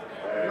Ridgewood.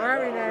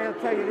 Larry and I will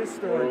tell you this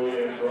story.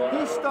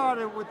 He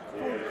started with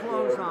full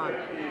clothes on.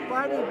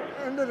 By the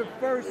end of the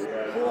first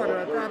quarter,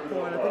 at that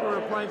point, I think we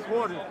were playing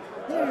quarters,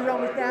 he was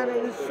almost down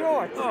in his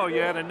shorts. Oh,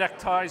 yeah, the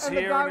neckties And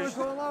here. the guy was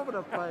all over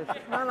the place.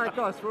 Not like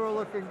us, we're all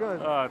looking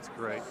good. Oh, that's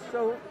great.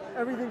 So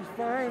everything's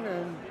fine,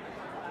 and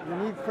we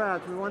need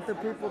crowds. We want the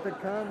people to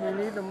come. We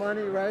need the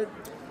money, right?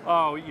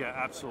 Oh, yeah,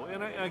 absolutely.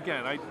 And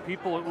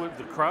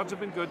the crowds have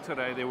been good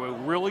today. They were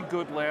really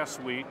good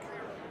last week.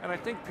 And I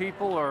think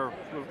people are,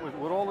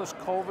 with all this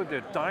COVID,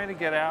 they're dying to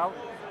get out.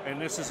 And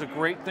this is a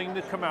great thing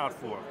to come out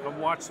for. Come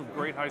watch some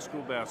great high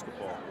school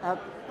basketball.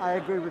 I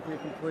agree with you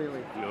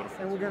completely. Beautiful.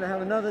 And we're going to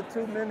have another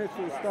 2 minutes.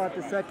 We'll start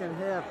the second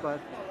half, but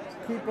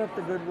keep up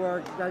the good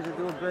work. You guys are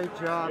doing a great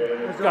job.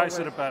 You guys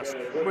are the best.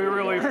 We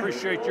really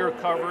appreciate your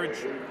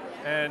coverage,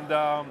 and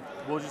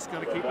we're just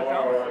going to keep it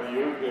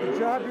going. The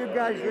job you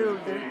guys do,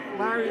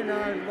 Larry and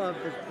I love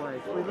this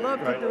place. We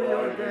love to do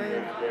your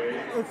game.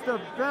 It's the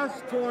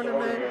best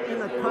tournament in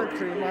the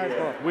country, in my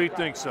book. We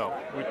think so.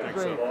 We think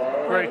Great.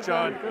 so. Great,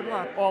 John. Good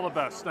luck. All the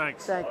best.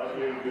 Thanks. Thank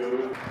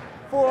you.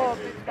 For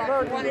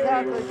Bergen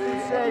Catholic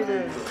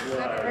Crusaders,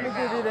 let me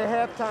give you the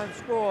halftime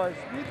scores.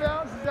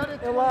 Rebounds, is that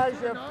it?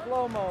 Elijah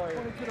Flomoy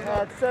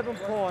had 7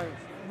 points.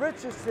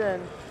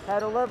 Richardson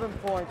had 11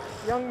 points.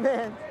 Young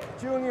man,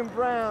 Julian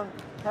Brown,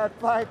 had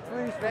 5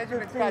 threes for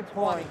 15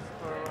 points.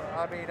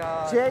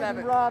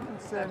 Jaden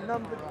Robinson,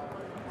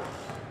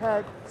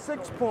 had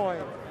 6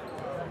 points.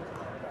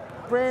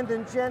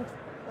 Brandon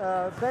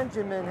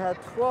Benjamin had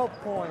 12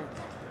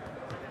 points.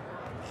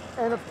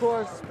 And of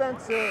course,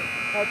 Spencer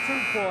had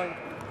 2 points.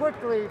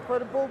 Quickly for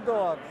the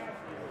Bulldogs,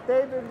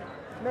 David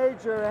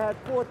Major had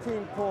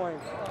 14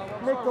 points.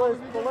 Nicholas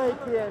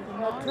Balakian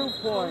had 2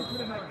 points.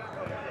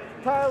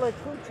 Tyler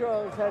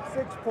Kutros had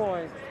 6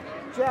 points.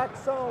 Jack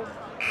Sona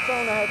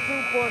had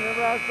 2 points, and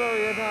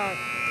Raspberry had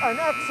 9. An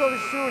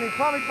excellent shooting.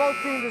 Probably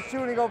both teams are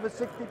shooting over 60%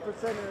 of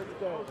the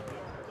game.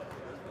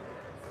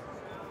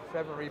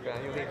 7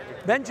 rebounds.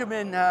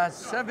 Benjamin,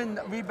 7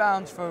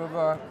 rebounds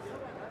for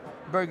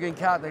Bergen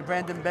Catholic,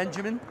 Brandon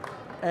Benjamin.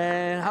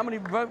 And how many?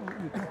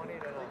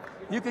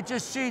 You could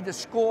just see the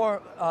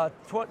score,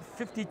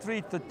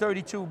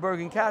 53-32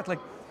 Bergen Catholic.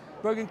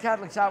 Bergen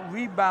Catholic's out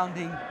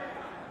rebounding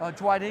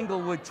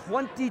Dwight-Englewood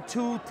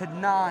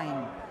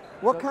 22-9.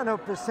 What kind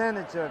of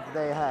percentage have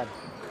they had?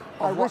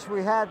 I wish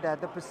we had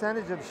that. The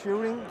percentage of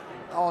shooting.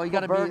 Oh, you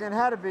got to be. Bergen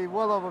had to be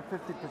well over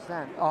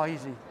 50%. Oh,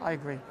 easy. I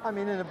agree. I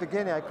mean, in the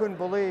beginning, I couldn't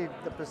believe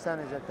the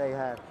percentage that they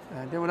had.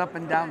 They went up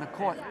and down the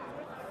court.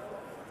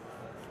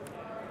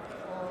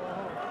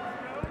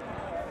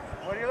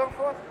 What are you looking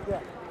for? Yeah.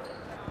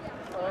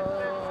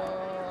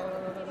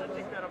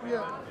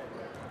 Yeah,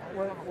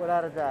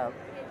 Without a doubt.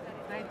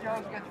 St.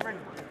 John's gets ready.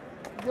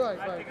 right.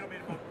 Yeah.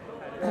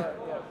 And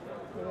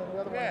then the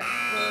other one.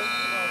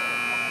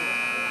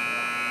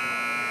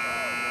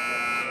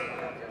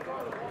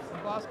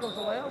 Bosco's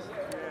the last?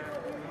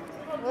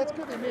 Well, that's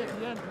good they made at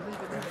the end because they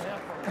could leave the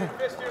half part.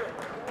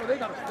 Oh, they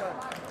got a stud.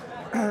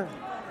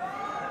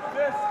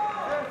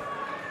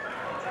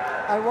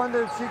 I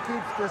wonder if she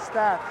keeps the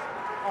stats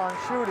on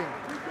shooting.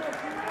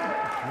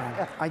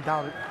 I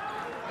doubt it.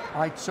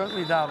 I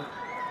certainly doubt it.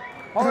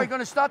 All right, going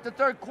to start the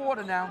third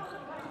quarter now.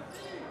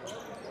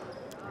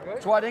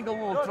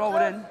 Dwight-Englewood will throw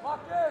it in. Lock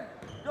in.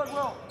 Good,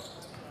 Will.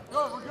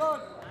 Good, we're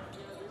good.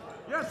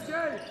 Yes,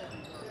 Jay.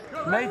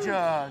 Good,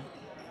 Major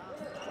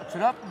puts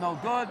it up, no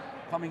good.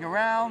 Coming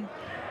around,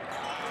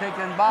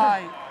 taken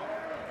by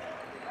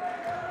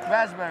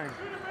Raspberry.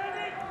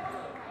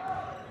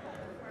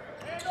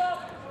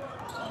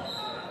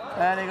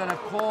 And they're going to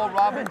call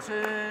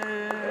Robinson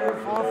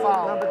for a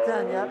foul. Number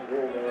 10, yep.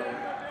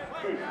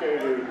 Two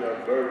skaters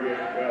of Bergen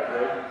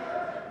Catholic.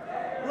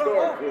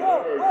 Starts with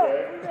number 10,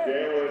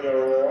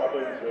 Jalen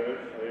Robinson,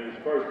 his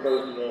first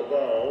personal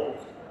foul.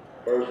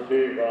 First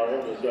team foul in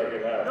the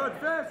second half. Good,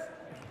 fist.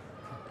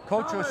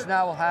 Coach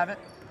Osnell will have it.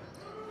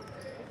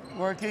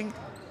 Working.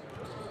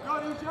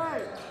 Good, EJ.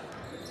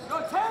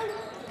 Good, Tate.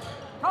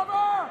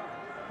 Cover.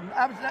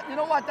 You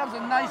know what? That was a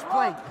nice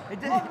play. They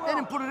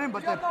didn't put it in,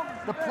 but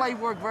the play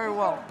worked very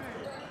well.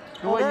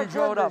 The way you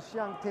drew it up. This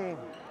young team.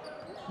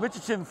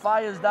 Richardson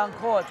fires down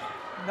court.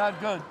 Not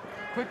good.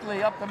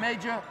 Quickly up the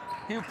Major.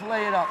 He'll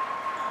play it up.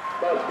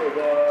 Basket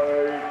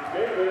by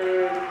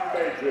David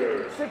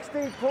Major.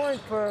 16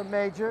 points for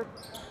Major.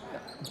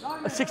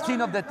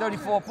 16 of the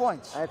 34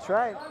 points. That's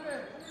right.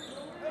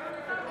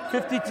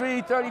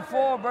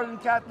 53-34, Bergen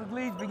Catholic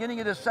leads, beginning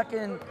of the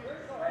second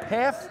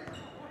half.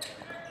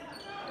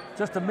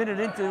 Just a minute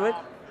into it.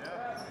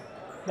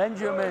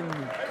 Benjamin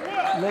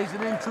lays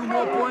it in, 2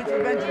 more points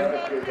for Benjamin.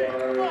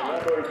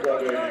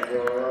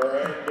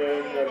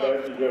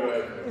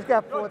 He's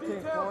got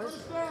 14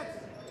 points.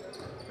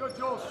 Good,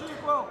 Joel. See,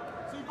 Will.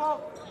 See, Will.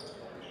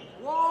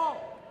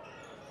 Wall.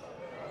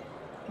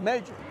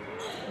 Major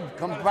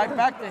comes right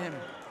back to him.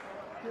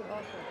 Good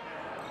hustle.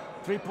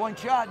 Three-point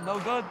shot, no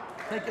good.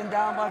 Taken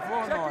down by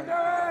Flournoy.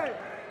 Secondary!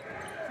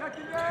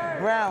 Secondary!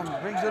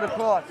 Brown brings it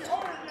across.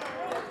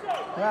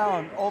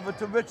 Brown over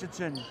to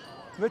Richardson.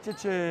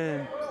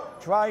 Richardson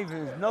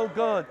drivers, no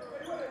good.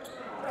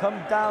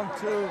 Comes down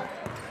to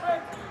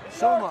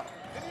Suma.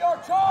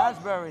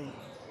 Asbury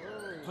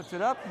puts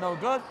it up, no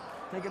good.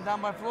 Taken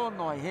down by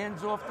Flournoy.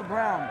 Hands off to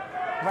Brown.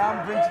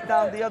 Brown brings it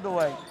down the other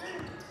way.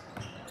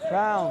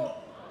 Brown,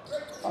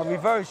 a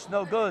reverse,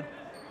 no good.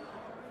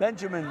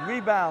 Benjamin,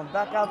 rebound,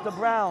 back out to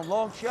Brown.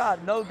 Long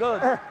shot, no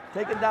good.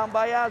 Taken down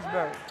by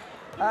Asbury.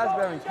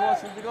 Asbury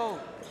crosses the goal.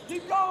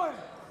 Keep going!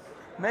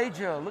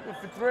 Major looking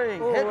for three.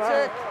 Oh, Hits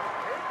wow. it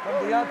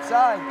from the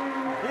outside.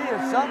 He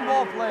is some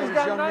ball players, He's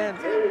got young man.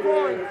 19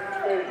 points.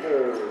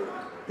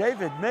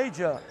 David,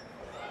 Major,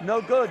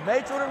 no good.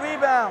 Major with a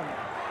rebound.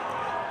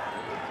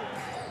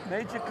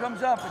 Major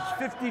comes up.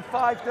 It's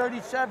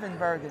 55-37,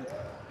 Bergen.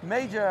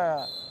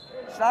 Major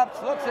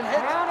stops, looks, and hits.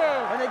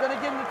 And they're going to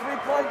give him the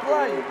three-point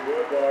play.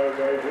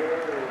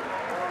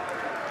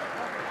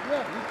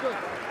 Yeah, he's good.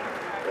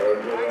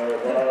 Personal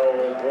foul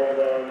called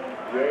on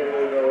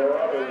Jalen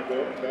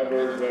Robinson,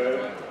 number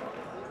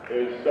 10.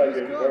 His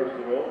second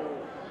personal,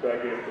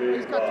 second team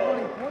He's got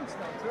 20 foul. points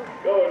now, too.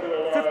 Going to the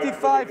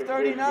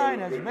line, 55-39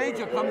 as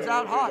Major comes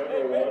out hot.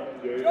 Number 1,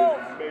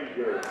 Jaden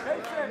Major.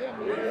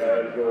 He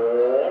has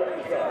one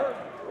shot.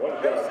 One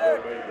shot for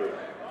Major.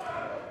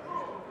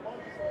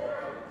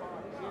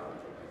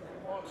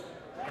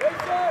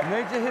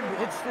 Major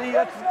hits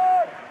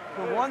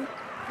the one,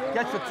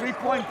 gets a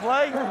three-point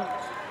play.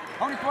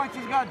 How many points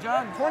he's got,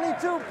 John?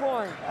 22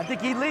 points. I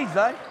think he leads,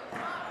 right?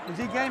 He's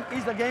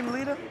the game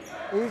leader?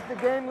 He's the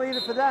game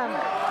leader for them.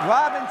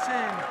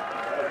 Robinson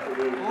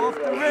off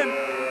the rim.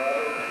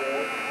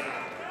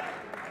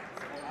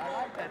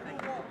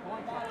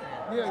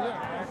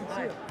 Yeah, I can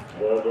see it.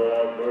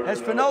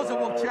 Espinoza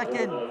will check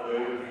in.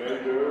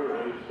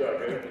 Major is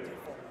second.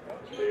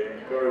 Team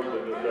first in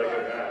the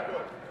second half.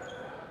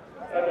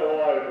 At the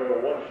line for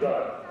one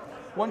shot.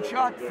 One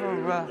shot for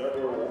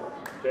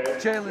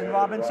Jalen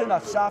Robinson, a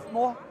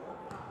sophomore.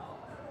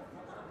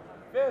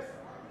 Fist!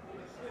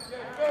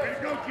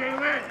 Let's go,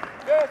 Jalen.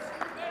 Fist!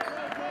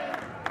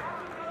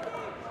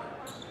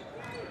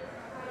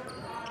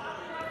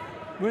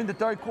 We're in the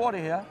third quarter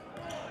here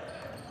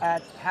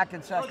at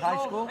Hackensack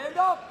High School. Hand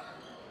up!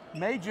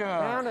 Major,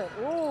 Down it.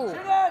 Ooh. See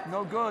that?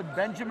 no good.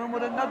 Benjamin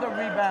with another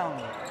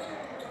rebound.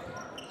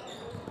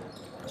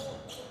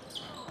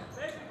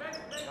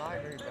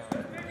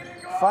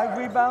 5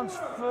 rebounds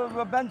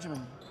for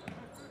Benjamin.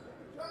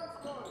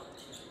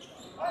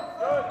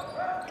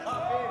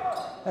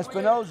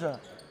 Espinoza,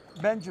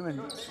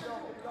 Benjamin,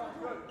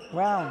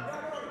 Brown,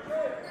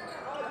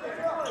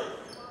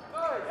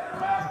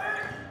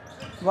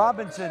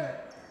 Robinson.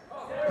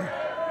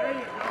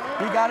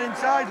 He got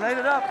inside, laid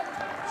it up,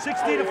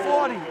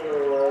 60-40.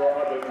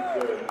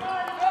 Robinson.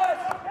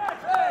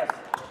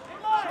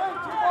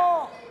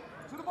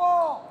 To the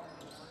ball!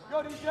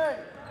 Go, DJ!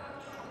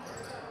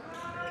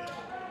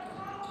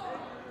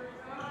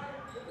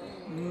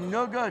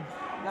 No good.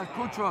 Now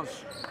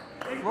Kutros.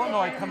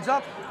 Flournoy comes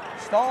up,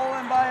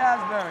 stolen by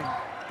Asbury.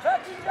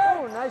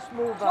 Oh, nice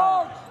move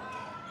out.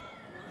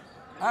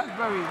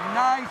 Asbury,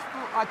 nice.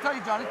 I tell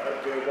you, Johnny,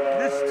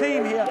 this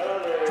team here,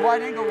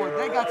 Dwight-Englewood,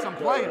 they got some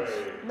players.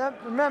 Now,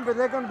 remember,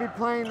 they're going to be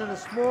playing in a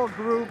small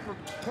group,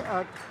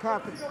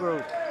 Catholic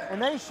group,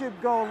 and they should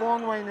go a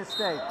long way in the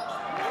state.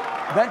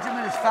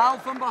 Benjamin is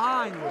fouled from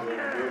behind.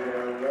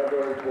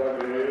 Number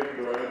 28,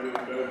 Brandon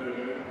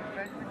Benjamin.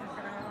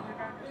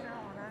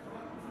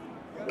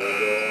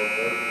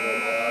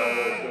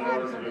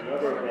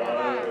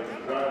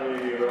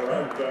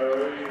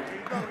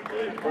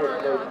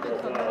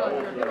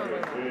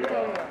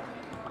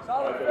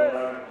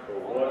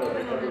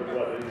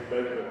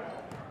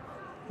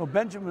 Well,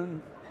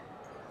 Benjamin,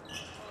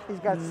 He's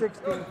got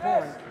 16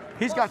 points.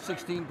 he's got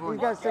 16 points.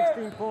 He's got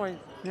 16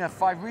 points. Yeah,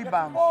 5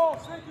 rebounds.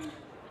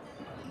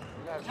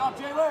 Good job,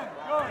 Jalen.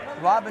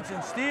 Good.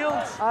 Robinson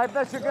steals. I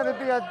bet you're going to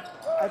be I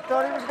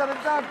thought he was going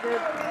to dunk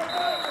it.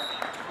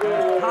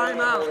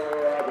 Timeout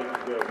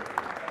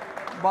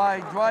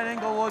by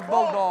Dwight-Englewood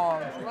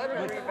Bulldogs.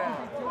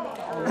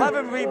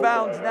 11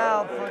 rebounds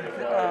now for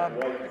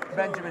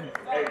Benjamin.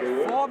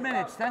 4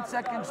 minutes, 10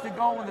 seconds to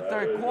go in the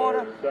third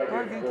quarter.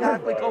 Bergen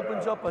Catholic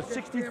opens up a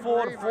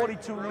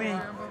 64-42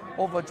 lead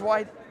over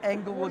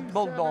Dwight-Englewood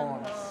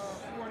Bulldogs.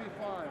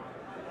 45.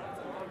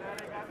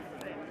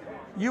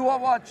 You are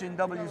watching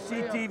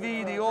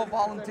WCTV, the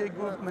all-volunteer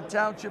group from the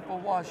Township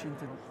of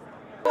Washington.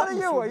 What are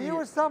you? Are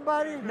you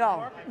somebody?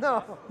 No.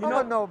 No, I'm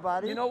a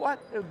nobody. You know what?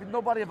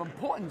 Nobody of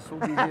importance will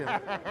be here.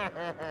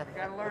 You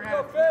gotta learn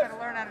how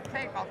to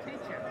tape. I'll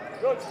teach you.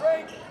 Good,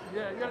 straight.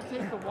 Yeah, you gotta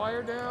take the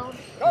wire down.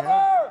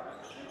 Cover!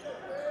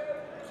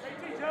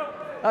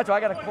 That's why I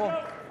got to call.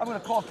 I'm going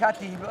to call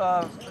Kathy.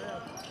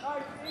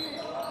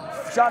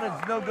 Shot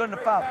is no good in the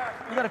foul.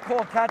 We got to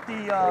call Kathy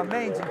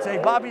Maines and say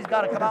Bobby's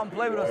got to come out and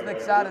play with us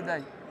next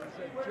Saturday.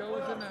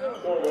 Joe's in the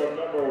house.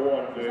 Number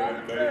 1,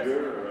 David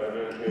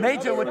Major.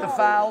 Major with the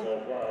foul.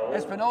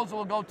 Espinoza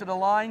will go to the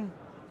line.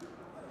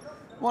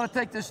 Want to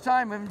take this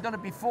time, we haven't done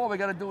it before, we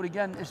got to do it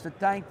again, is to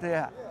thank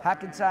the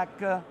Hackensack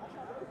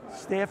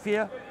staff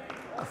here,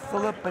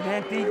 Philip and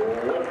Auntie.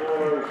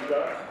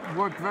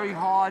 Worked very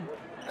hard.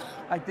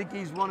 I think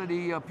he's one of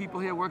the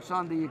people here, works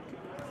on the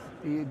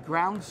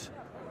grounds.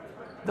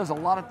 Does a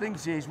lot of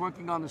things here. He's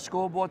working on the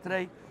scoreboard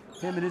today.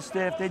 Him and his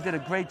staff, they did a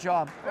great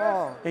job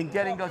in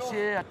getting us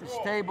here at this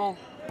table.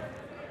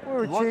 We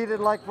were treated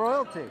like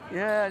royalty.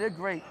 Yeah, they're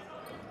great.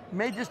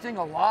 Made this thing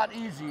a lot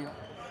easier.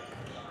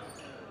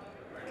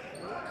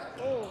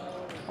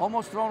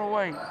 Almost thrown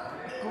away.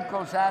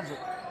 Glucose has it.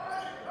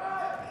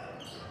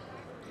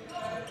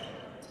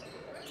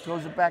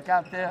 Throws it back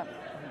out there.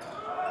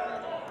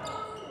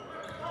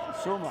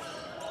 Suma.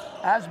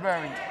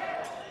 Asbury.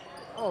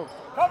 Oh,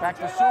 back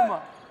to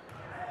Suma.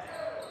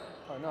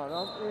 Oh, no,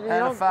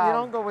 And a foul. You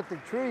don't go with the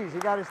trees. You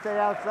got to stay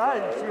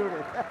outside and shoot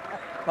it.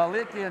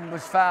 Balikian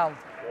was fouled.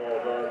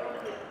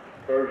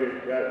 Bergen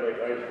Catholic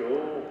High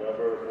School,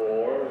 number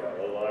 4,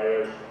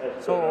 Elias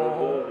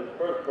Espinosa, his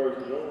first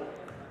personal.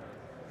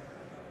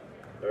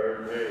 Third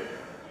base.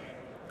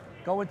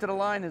 Going to the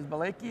line is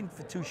Balakian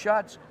for 2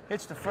 shots.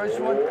 Hits the first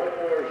one. One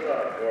more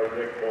shot for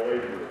Nick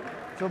Balakian.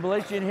 So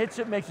Balakian hits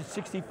it, makes it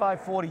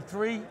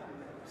 65-43.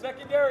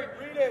 Secondary,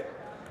 read it.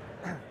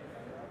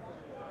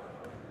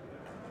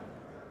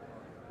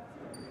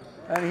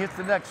 And he hits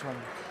the next one.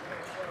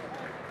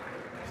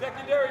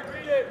 Secondary,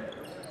 read it.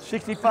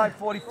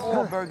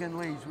 65-44, Bergen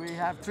leads. We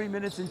have 3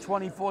 minutes and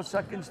 24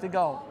 seconds to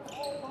go.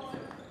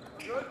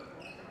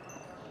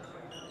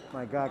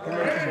 My God, can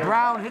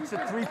Brown hits a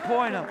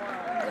 3-pointer.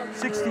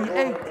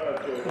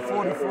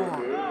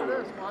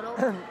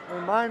 68-44.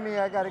 Remind me,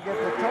 I got to get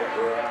the toe.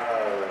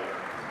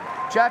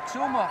 Jack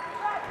Suma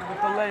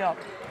with the layup.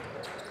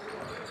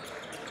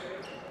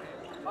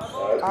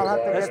 I'll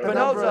have to get the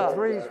number Espinoza. of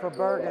threes for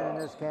Bergen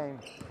in this game.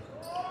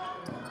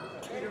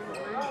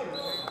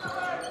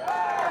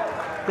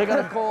 They're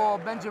going to call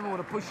Benjamin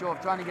with a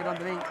push-off, trying to get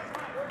underneath.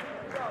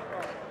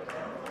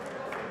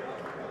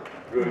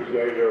 Good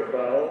Xavier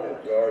foul,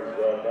 charged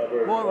on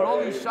number Boy, with all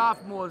 5. these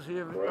sophomores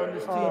here on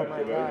this team.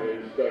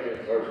 Benjamin, his second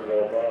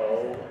personal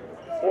foul.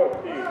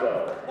 14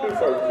 foul. 2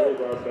 personals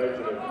on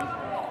Benjamin.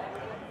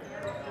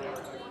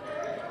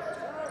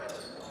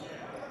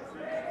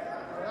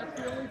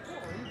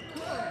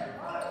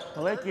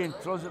 Balakian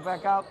throws it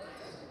back out.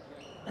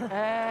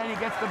 And he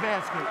gets the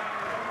basket.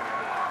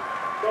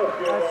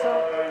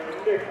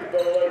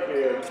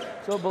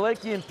 So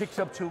Balakian picks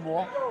up 2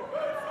 more.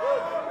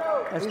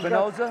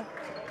 Espinoza.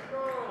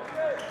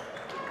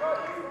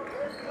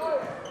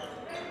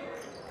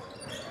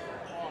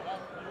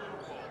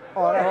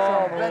 Oh,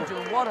 that's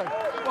Benjamin, what a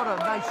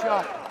nice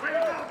shot.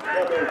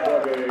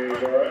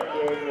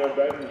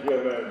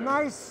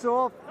 nice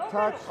soft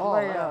touch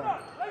layup.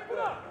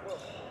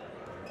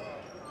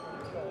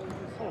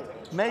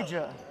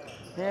 Major,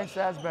 Dan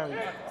Salisbury.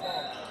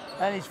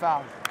 And he's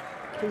fouled.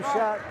 2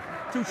 shots.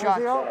 2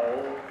 shots.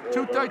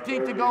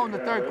 2:13 to go in the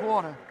third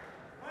quarter.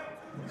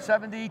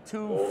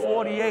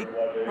 70-48,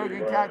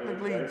 Bergen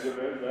Catholic leads.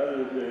 That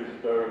is his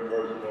third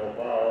personal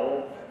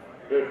foul.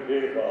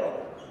 15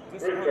 foul. 3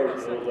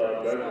 personals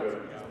on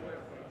Benjamin.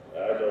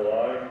 At the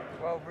line,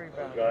 12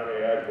 rebounds.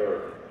 Johnny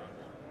Adberg.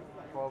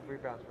 12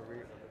 rebounds for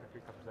if he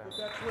comes down.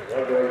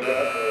 One more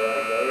shot for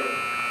Adberg.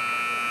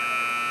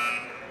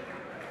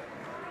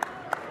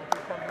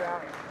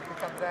 If he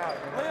comes out.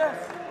 Yes,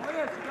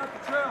 you got the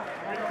trail.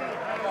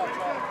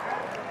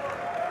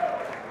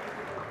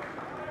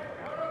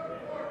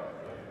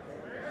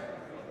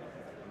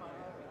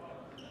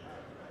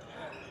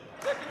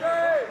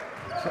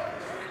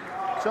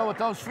 So with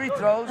those free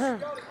throws,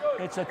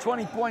 it's a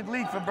 20-point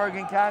lead for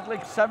Bergen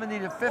Catholic,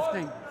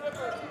 70-50,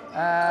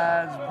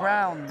 as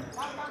Brown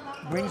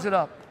brings it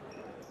up.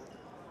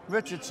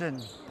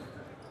 Richardson.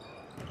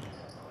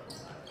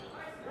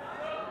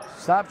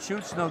 Stop,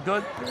 shoots, no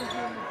good.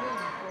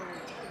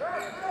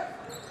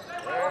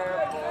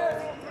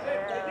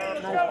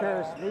 Nice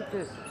pair of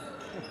sneakers.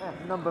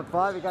 Number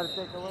 5, you got to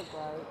take a look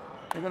at it.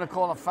 They're going to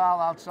call a foul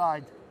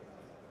outside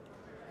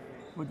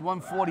with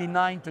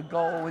 1:49 to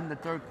go in the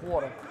third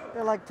quarter.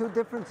 They're like 2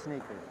 different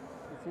sneakers.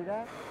 You see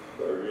that?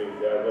 Bergen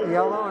Catholic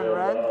Yellow and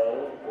red.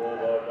 Foul,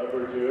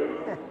 number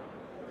 2.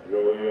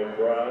 Julian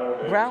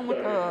Brown. Brown with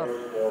a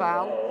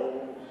foul.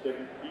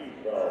 16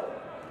 foul.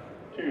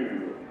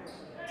 2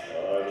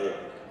 on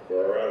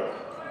Brown.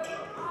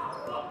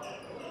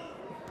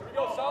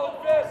 Yo, solid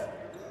fist.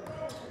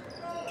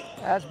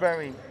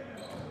 Asbury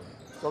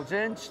goes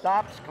in,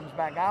 stops, comes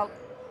back out.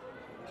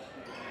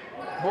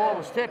 Ball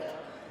was tipped.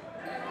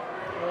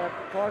 Yeah,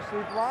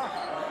 partially blocked.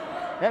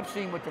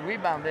 Epstein with the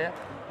rebound there.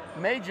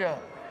 Major.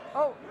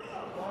 Oh.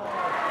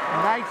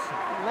 Nice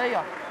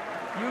layup.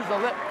 Use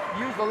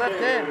the left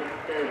hand.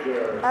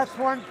 That's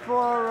one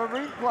for a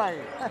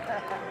replay.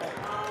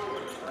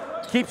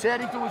 Keeps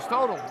adding to his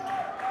total.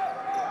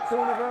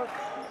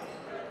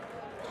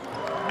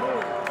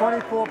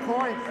 24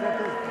 points.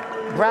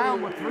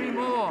 Brown with 3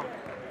 more.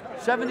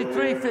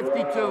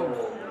 73-52.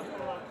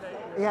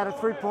 He had a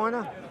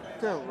 3-pointer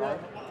too, right?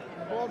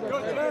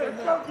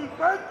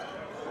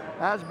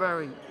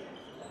 Asbury.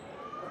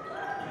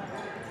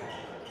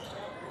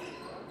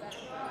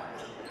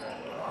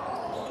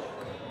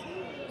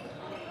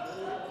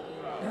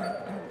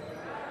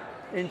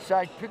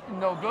 Inside pick,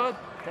 no good.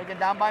 Taken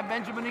down by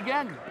Benjamin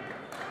again.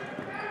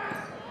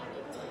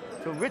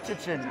 To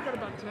Richardson. Got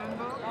about 10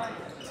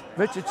 votes.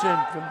 Richardson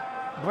to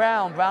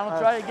Brown. Brown will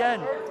try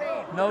again.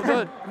 No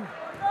good.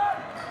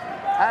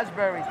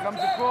 Asbury comes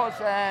across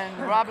and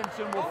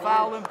Robinson will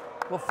foul him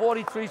with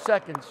 43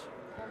 seconds.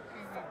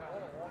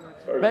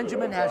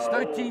 Benjamin has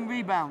 13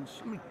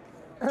 rebounds.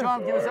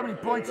 John, give us how many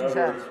points he has.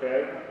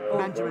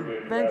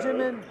 Benjamin.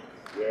 Benjamin,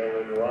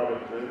 Jalen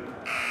Robinson.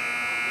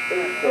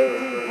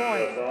 18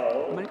 points.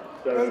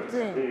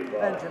 18,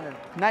 Benjamin.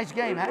 Nice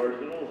game, huh?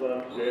 Personals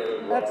on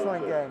Jalen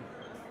Excellent Robinson. game.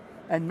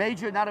 And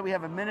Major, now that we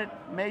have a minute,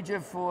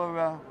 Major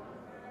for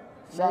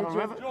Saddle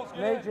River.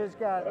 Major's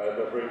got At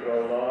the free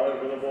throw line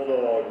for the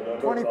Bulldogs,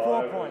 number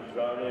 24 5, points.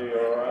 Johnny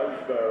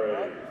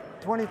Asbury.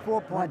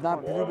 24 points.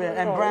 Not too bad.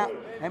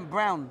 And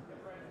Brown.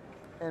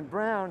 And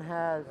Brown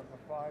has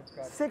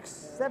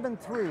 7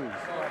 threes.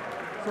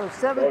 So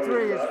 7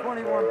 threes is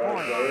 21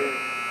 points.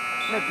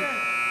 Make it.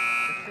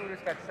 The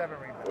shooter's got 7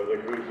 rebounds. For the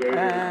Crusaders,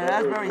 And number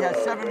Asbury has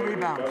 12, 7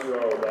 rebounds.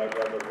 Monroe back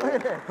on the Look floor.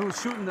 at that. Who's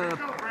shooting the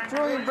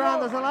Julian Brown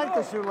doesn't like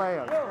to shoot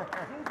layups.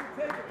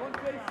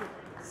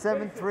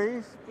 7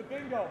 threes.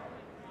 Bingo.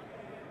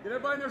 Get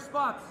everybody in their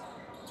spots.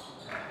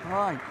 all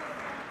right.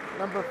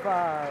 Number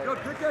 5. Go,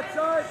 pick that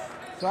side.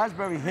 So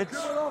Asbury hits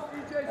Dribble it off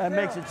EJ's and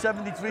makes tail. it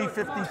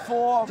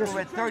 73-54.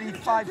 We're at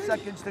 35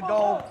 seconds to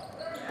go.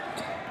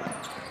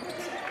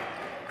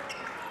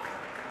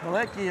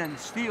 Malekian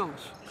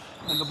steals,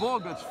 and the ball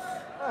gets.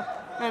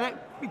 Man,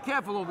 be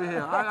careful over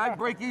here. I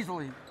break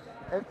easily.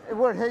 If it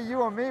would hit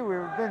you or me, we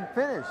would have been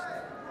finished.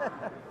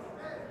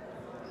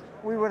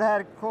 We would have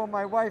had to call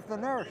my wife, the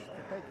nurse, to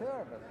take care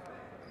of it.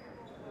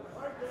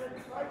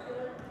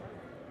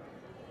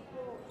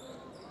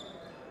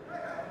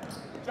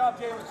 Good job,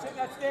 Jalen. Sit in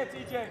that stance,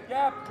 EJ.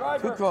 Gap,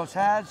 driver. Kukros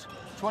has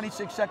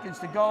 26 seconds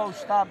to go.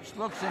 Stops,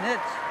 looks, and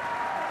hits.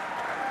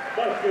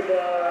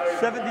 Basketball.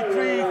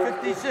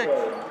 73-56.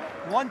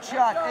 One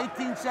shot,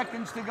 18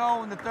 seconds to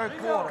go in the third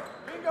quarter.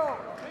 Bingo,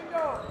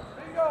 bingo,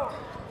 bingo.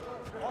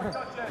 One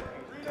touch, Jay.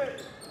 3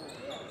 days.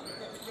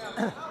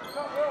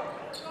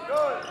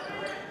 Good.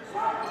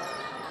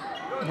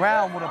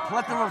 Brown with a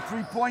plethora of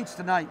 3 points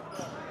tonight.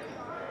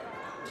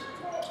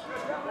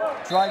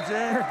 Drives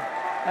in,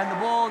 and the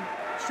ball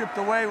stripped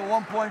away with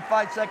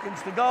 1.5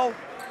 seconds to go.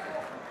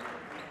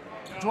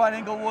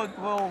 Dwight-Englewood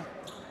will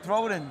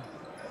throw it in.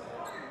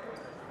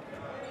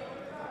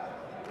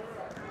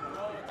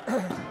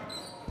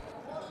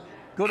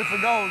 Good if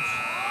it goes.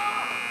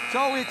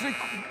 So we're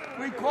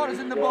three quarters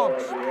in the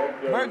books.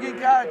 Bergen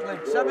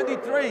Catholic,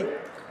 73.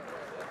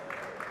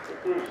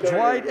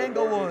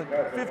 Dwight-Englewood,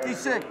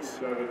 56.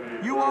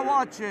 You are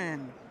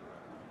watching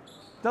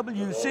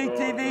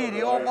WCTV,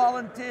 the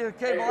all-volunteer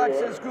cable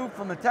access group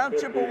from the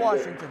Township of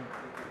Washington.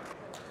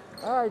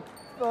 All right,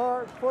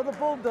 for the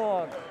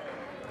Bulldogs,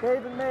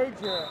 David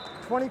Major,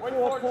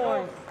 24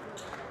 points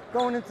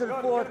going into the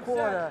fourth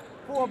quarter.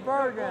 For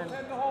Bergen,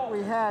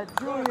 we had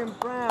Julian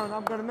Brown,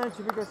 I'm going to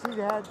mention because he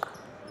had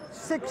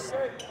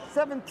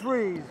 7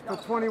 threes for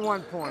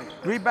 21 points.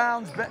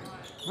 Rebounds,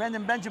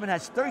 Brandon Benjamin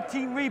has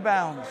 13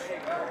 rebounds.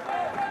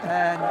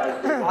 And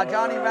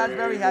Johnny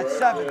Raspberry had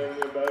 7.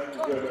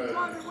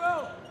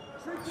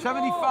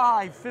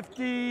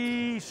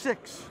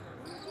 75-56.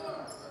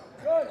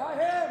 Good, high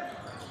hand.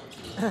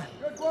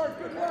 Good work,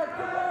 good work,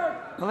 good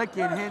work.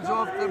 Malikian hands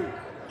off to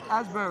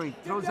Asbury,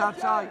 throws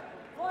outside.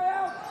 Fly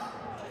out.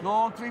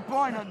 Long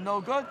 3-pointer,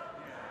 no good.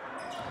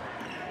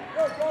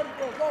 Go, go,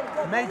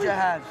 go. Major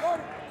has.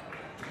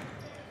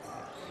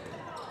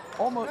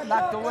 Almost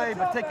knocked away,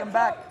 but taken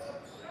back.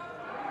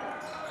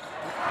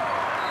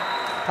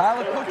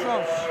 Tyler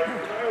Kutros.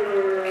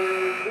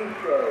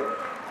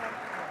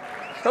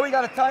 So we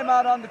got a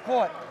timeout on the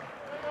court.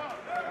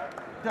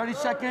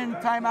 30-second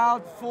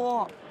timeout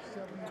for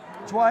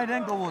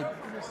Dwight-Englewood.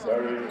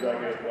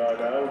 30-second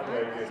timeout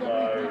taken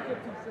by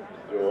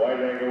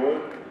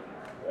Dwight-Englewood.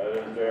 That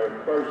is their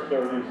first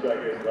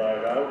 30-second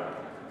timeout.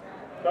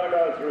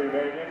 Timeouts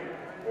remaining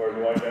for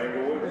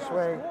Dwight-Englewood. This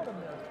way,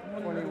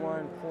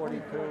 21,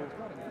 42,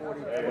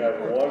 43. They have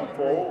 1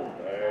 full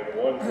and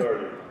 1 30. They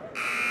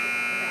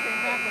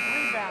came back with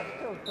rebounds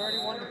too,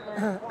 31 to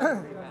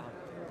 34 rebounds.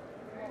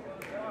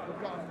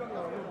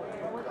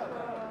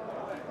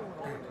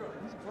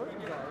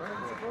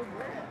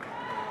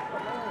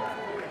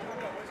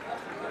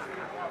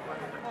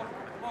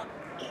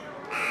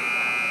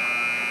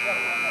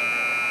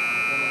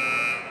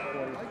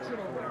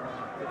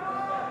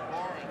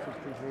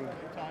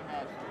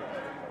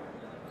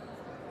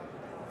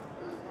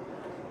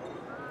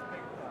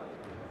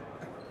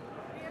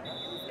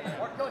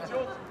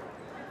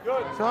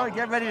 So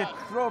get ready to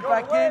throw it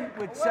back in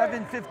with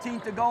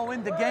 7:15 to go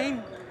in the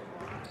game.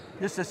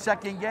 This is the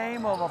second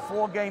game of a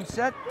 4-game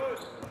set.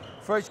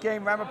 First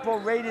game, Ramapo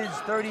Raiders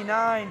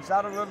 39,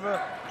 Saddle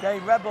River Day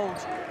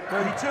Rebels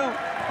 32.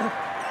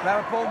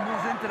 Ramapo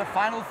moves into the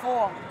Final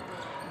Four.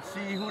 Let's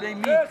see who they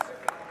meet.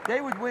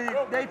 They would win.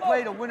 They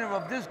play the winner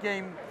of this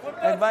game,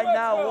 and right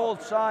now all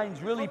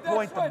signs really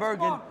point to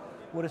Bergen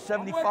with a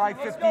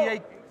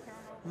 75-58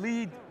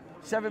 lead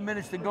 7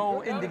 minutes to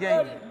go in the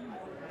game.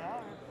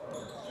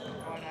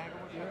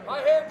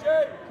 Right hand,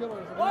 Jay.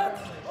 Killer is a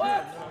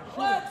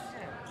Let's.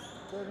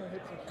 Bergen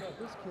hits a shot.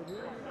 This kid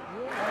here.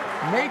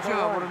 Major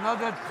with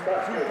another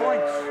 2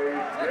 points.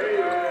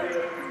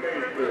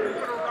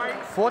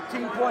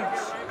 14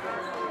 points.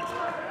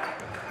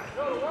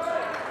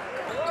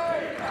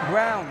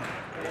 Brown.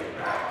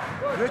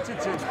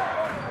 Richardson.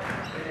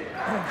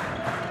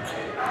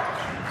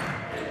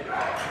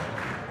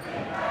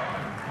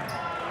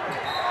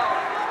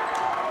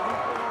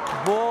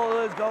 Ball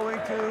is going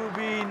to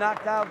be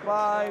knocked out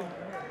by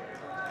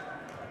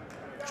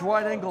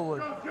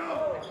Dwight-Englewood.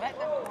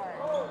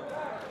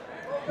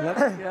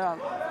 Yeah.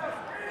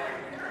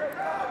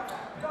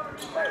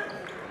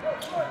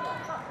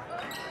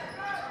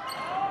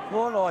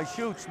 Illinois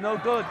shoots, no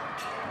good.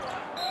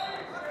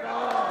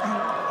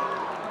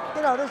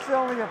 You know, this is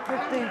only a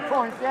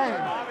 15-point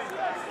game.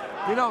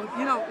 You know,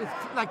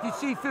 it's like you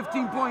see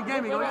 15-point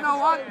game, you go, you know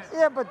what?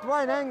 Yeah, but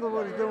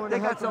Dwight-Englewood is doing a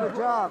heck of a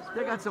job.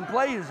 They got some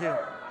players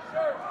here.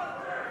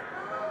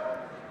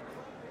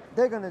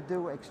 They're going to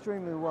do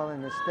extremely well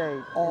in the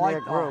state, Oh, in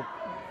their group.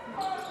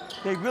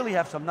 They really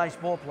have some nice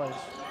ball players.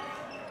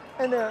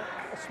 And a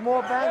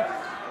small bench.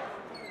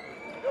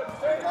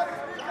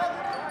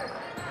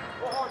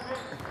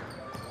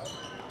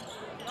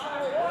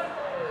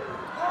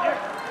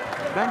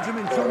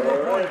 Benjamin, 2 more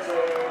points.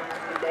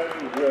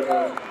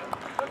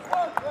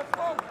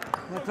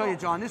 I'll tell you,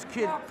 John, this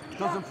kid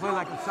doesn't play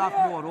like a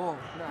sophomore at all.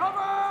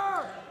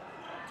 Cover!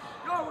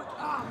 Go!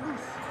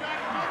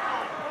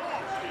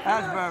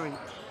 Asbury.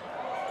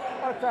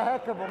 That's a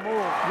heck of a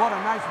move. What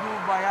a nice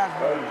move by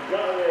Asbury.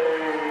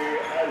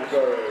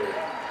 Asbury.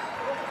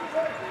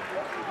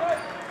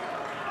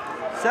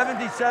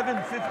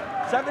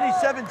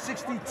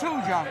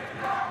 77-62, John.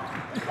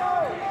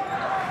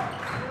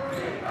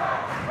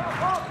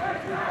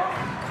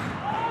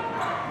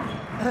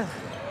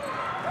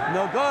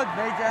 No good.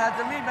 Major has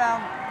the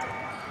rebound.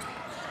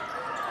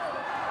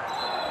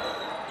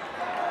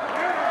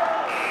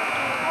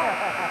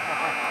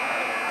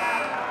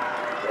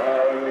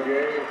 In the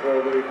game for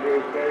the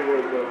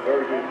Crusaders of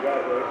Bergen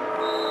Catholic.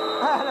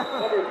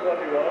 Number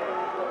 21,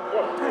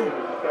 Justin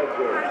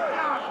Spencer.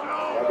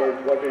 Number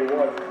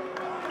 21.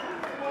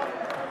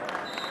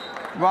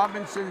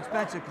 Robinson and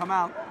Spencer come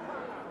out.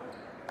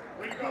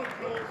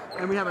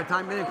 And we have a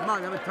time minute. Come on,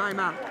 we have a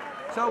timeout.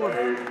 So with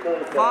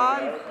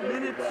 5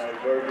 minutes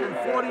and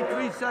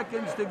 43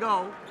 seconds to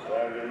go,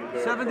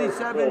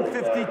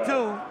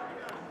 77-52,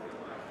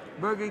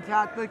 Bergen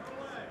Catholic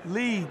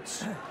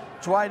leads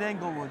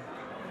Dwight-Englewood.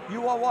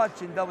 You are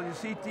watching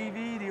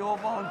WCTV, the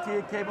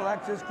all-volunteer cable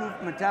access group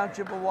from the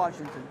Township of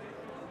Washington.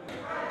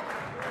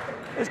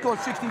 They scored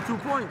 62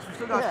 points. We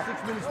still got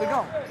 6 minutes to go.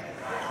 All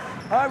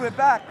right, we're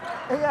back.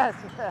 Yes.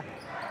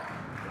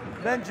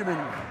 Benjamin.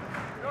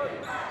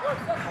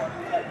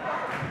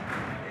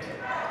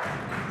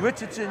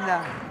 Richardson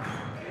now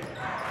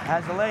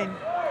has the lane.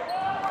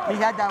 He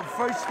had that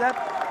first step,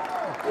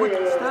 a quick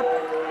step,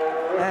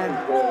 and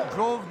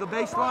drove the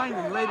baseline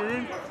and laid it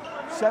in.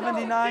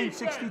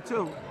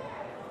 79-62.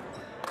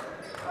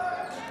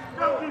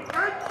 Don't reach,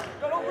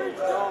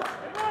 Joe.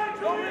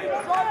 Don't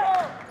reach,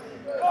 driver.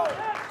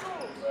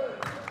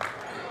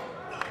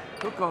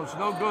 Kukos,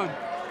 no good.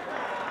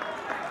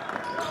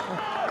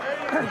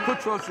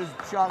 Kutros'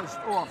 shot is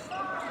off.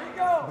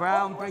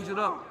 Brown brings it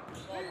up.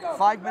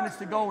 5 minutes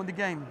to go in the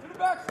game.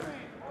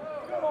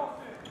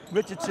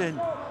 Richardson.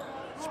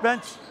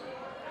 Spence.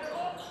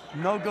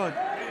 No good.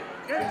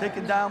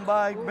 Taken down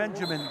by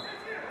Benjamin.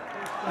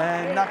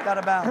 And knocked out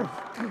of bounds.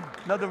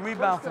 Another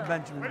rebound for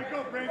Benjamin.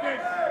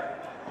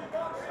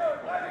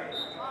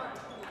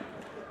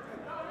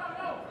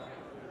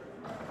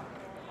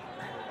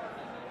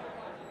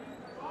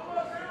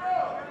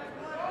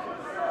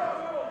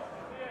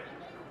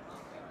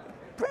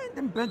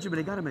 Brandon Benjamin,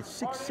 they got him at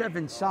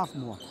 6'7"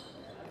 sophomore.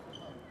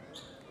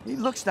 He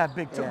looks that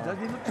big too, doesn't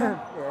he look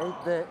that? Yeah, he's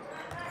big.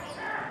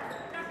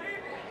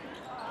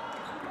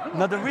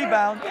 Another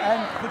rebound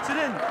and puts it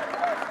in.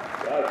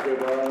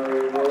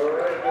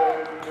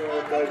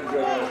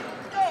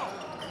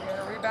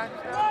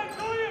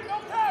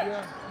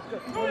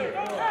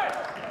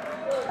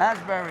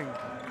 Asbury.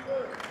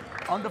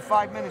 Under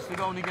 5 minutes to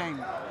go in the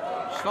game.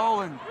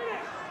 Stolen.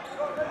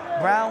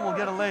 Brown will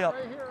get a layup.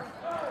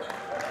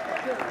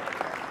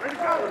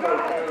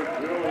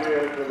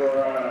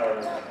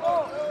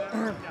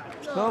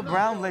 So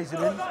Brown lays it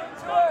in. You know,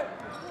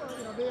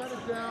 they had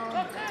it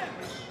down.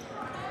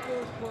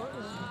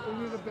 They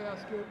need a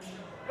basket.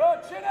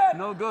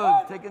 No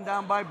good. Taken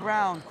down by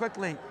Brown.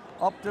 Quickly.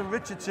 Up to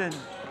Richardson.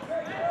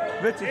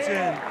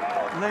 Richardson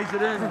lays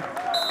it in.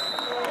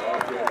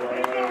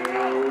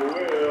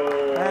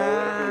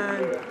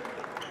 And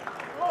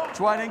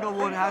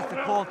Dwight-Englewood has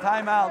to call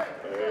timeout.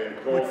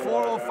 With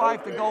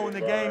 4:05 to go in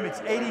the game,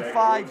 it's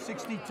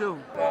 85-62.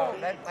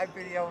 That might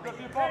be the only.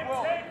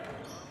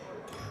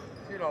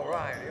 You know,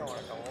 Ryan, you don't want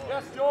to come on.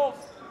 Yes, Jules.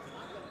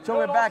 So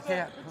we're back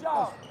here. Good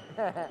job.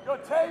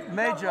 Good tape.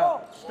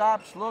 Major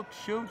stops, looks,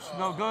 shoots,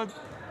 no good.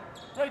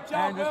 Great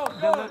job, And Will.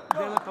 they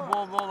let the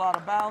ball roll out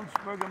of bounds.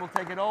 Bergen will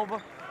take it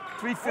over.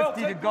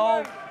 3:50 to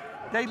go.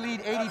 They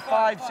lead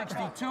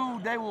 85-62.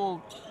 They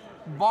will,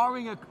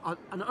 barring an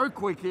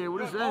earthquake here,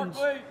 when this ends,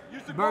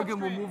 Bergen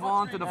will move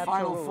on to the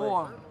Final Absolutely.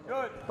 Four.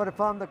 But if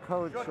I'm the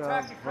coach of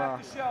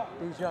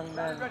these young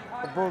men,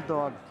 the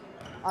Bulldogs,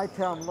 I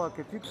tell them, look,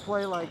 if you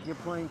play like you're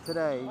playing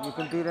today, you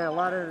can beat a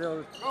lot of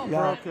those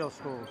parochial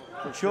schools.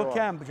 for Sure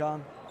can,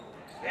 John.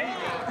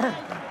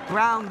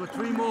 Brown with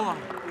 3 more.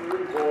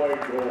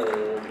 3-point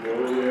goal,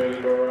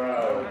 Julian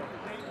Brown.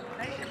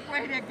 They should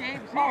play their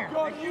games here.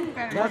 They shoot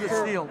better. Another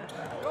steal.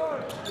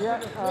 Yeah,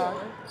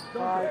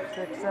 5,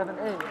 6, 7,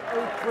 8.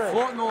 8-3.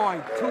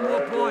 Flournoy, 2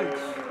 more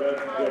points.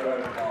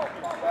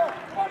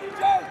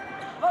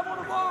 Level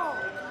the ball.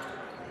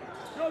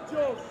 Go,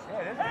 Jules.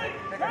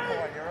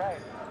 You're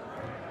right.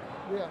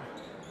 Yeah.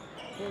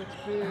 So it's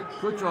big.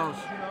 Kutros,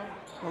 You know,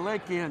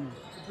 Malakian,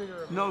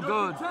 bigger. no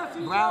good.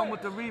 Brown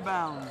with the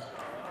rebound.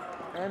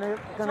 And they're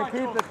going to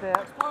keep it there.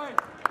 Next play.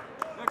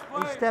 Next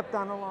play. He stepped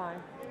on the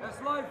line.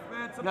 That's life,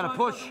 man. Gotta Sometimes it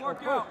push. doesn't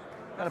work out.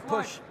 Got to That's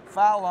push.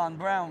 Foul on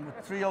Brown with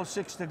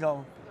 3:06 to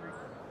go.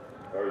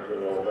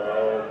 Personal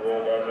foul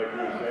called on the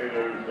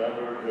Crusaders,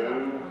 number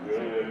 2,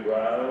 Julian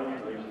Brown.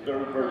 His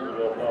 3rd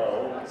personal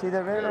foul. See,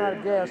 they're running out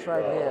of gas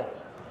right here.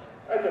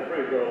 That's a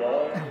free throw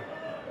line.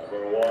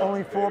 Number 1.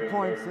 Only 4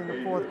 points in the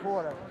 4th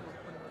quarter.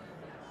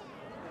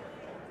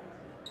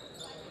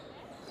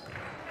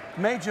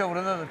 Major with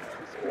another.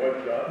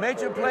 One shot.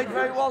 Major played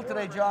very well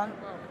today, John.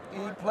 He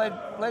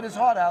played his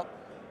heart out.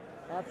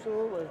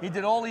 Absolutely. He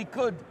did all he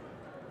could.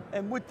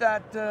 And with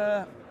that,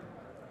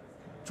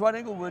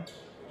 Dwight-Englewood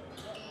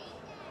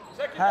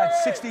had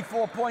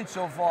 64 points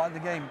so far in the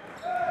game.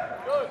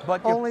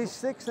 But Only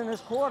 6 in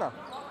this quarter.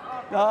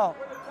 oh,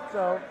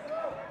 So,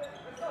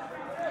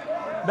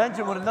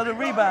 Benjamin with another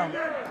rebound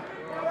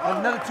and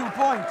another 2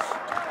 points.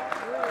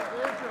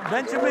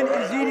 Benjamin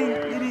is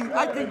eating.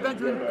 I think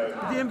Benjamin is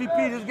the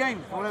MVP of this game.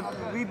 Whatever,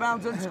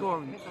 rebounds and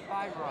scoring. Hit the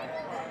 5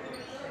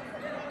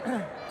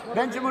 right.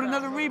 Benjamin with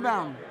another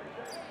rebound.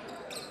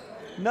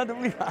 Another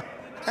rebound.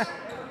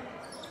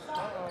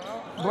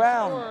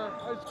 Brown.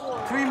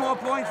 3 more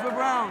points for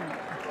Brown.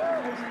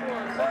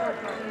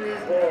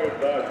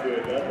 3-point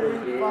basket,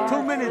 number 2.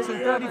 2 minutes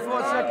and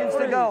 34 seconds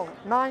to go.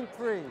 9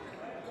 3.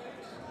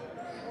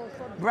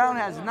 Brown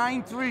has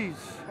 9 threes.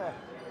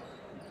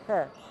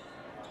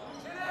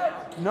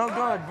 No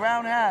good.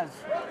 Brown has.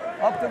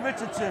 Up to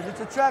Richardson. It's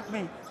a track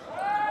meet.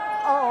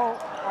 Oh.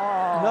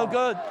 No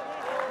good.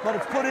 But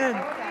it's put in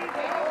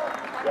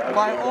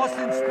by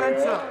Austin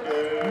Spencer.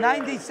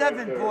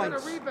 97 It was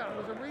points. a rebound. It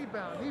was a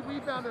rebound. He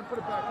rebounded and put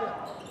it back in.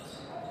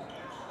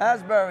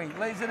 Asbury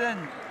lays it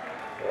in.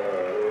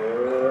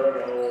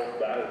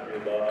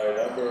 Basket by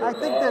number I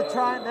think they're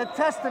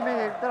testing me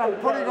that I'm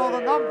putting all the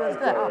numbers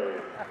down.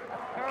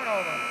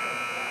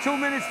 2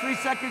 minutes, 3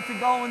 seconds to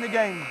go in the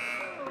game.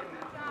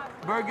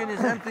 Bergen is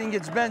emptying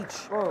its bench.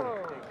 Whoa.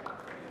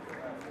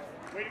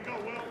 Way to go,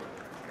 Will. Way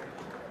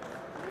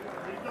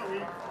to go,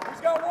 Will.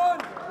 He's got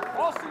 1.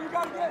 Austin, you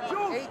got to get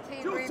Jules.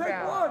 18 Jules, take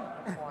rebounds.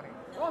 1. 20.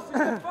 Austin,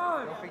 take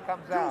 5. If he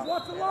comes Jules, out.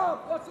 what's the love?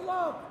 What's the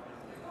love?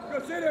 Go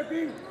stay there, B.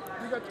 You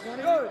got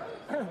 20. Good.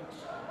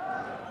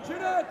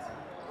 Jeanette.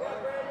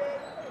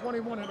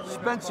 21 in a rebound.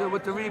 Spencer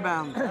with the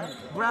rebound.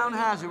 Brown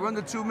has it. We're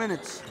under 2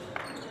 minutes.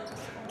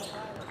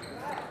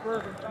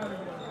 Bergen, 21.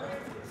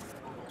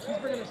 He's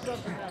bringing a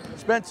something out.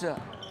 Spencer. All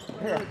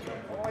the way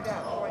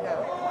down. All the way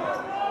down.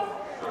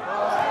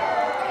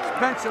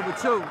 Spencer with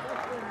 2.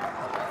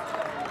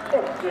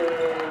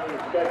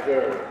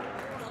 Spencer.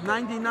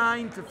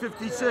 99 to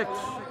 56.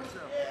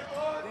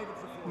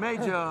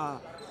 Major,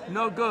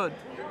 no good.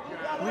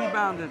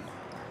 Rebounded.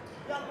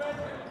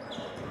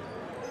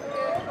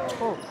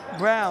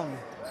 Brown.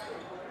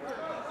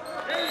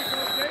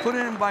 Put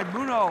in by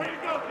Bruno.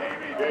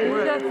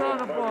 That's on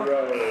the book.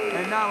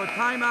 And now a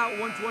timeout,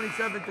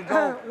 1:27 to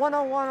go.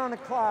 101 on the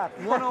clock.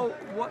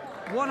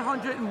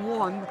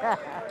 101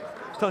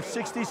 to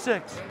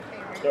 66.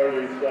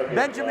 30 seconds.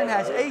 Benjamin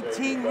has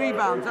 18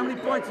 rebounds. How many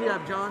points do you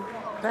have, John?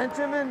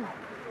 Benjamin,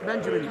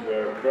 Benjamin.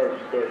 Their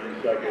first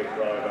 30-second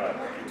timeout.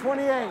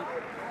 28.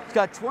 He's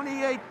got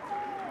 28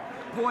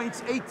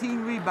 points,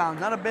 18 rebounds.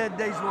 Not a bad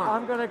day's work.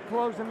 I'm going to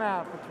close him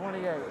out for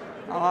 28.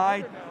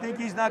 I think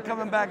he's not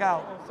coming back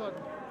out.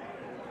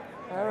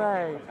 All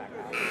right.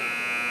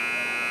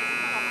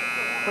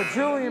 But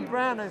Julian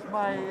Brown is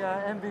my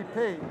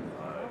MVP.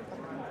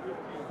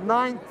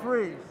 9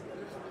 threes.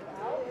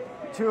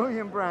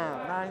 Julian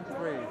Brown, 9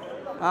 threes.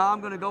 I'm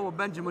going to go with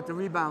Benjamin with the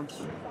rebounds.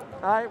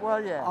 All right,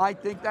 well, yeah. I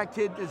think that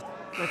kid is,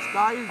 the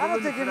sky is the I don't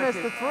limit think he for that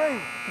missed a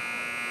kid.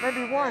 3.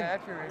 Maybe 1. Yeah,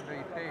 that's your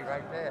MVP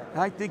right there.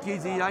 I think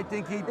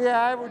he.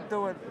 Yeah, I would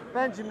do it.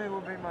 Benjamin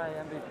will be my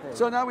MVP.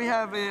 So now we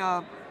have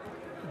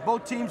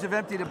both teams have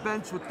emptied the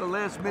bench with the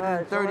last minute All right,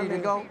 and so 30 let to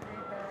me- go.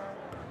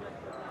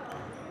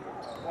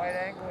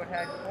 Dwight-Englewood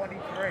had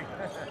 23.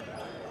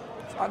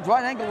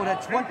 Dwight-Englewood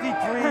had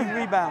 23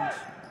 rebounds.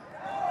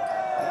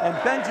 And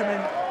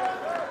Benjamin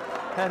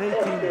had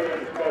 18.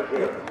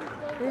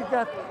 He's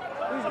got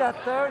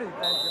 30,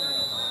 Benjamin.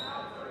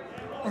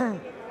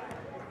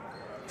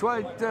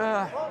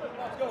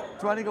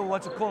 Dwight-Englewood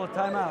wants to call a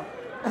timeout.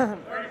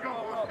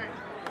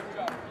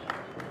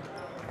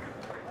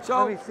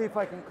 So, let me see if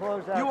I can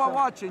close out. You are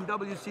watching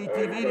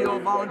WCTV, the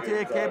Old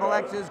Volunteer Cable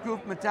Access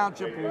Group from the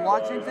Township of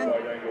Washington.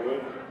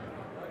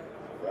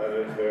 That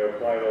is their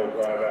final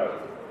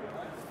timeout.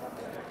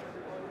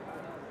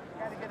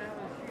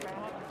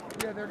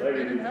 Yeah, they're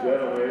Ladies and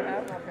gentlemen,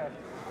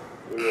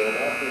 we will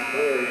not be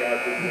clearing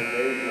out the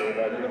gymnasium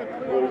at the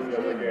conclusion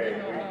of the game.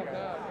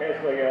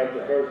 Canceling out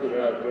the first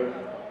announcement,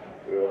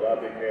 we will not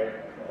be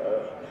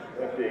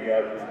emptying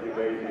out the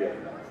gymnasium.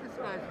 What's this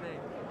guy's name?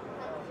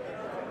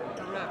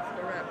 The rep.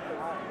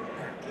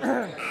 See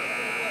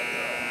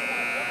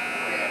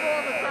him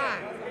all the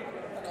time.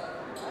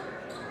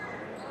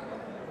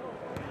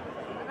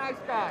 He's a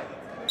nice guy.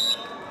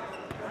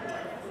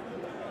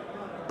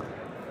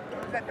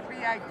 He's at the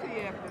BIT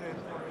after this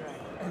one day.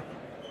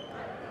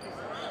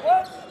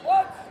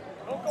 What?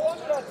 Don't go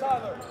under that,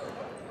 Tyler.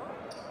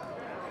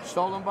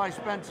 Stolen by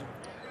Spencer.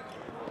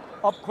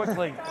 Up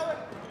quickly.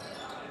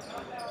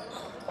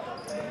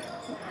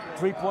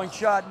 3-point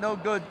shot, no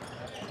good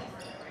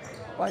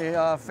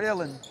by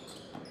Phelan.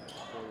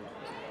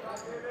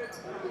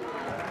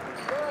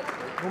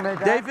 Who made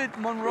that? David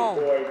Monroe.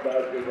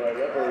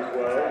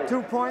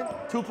 2 point.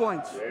 2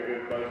 points.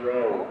 David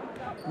Monroe.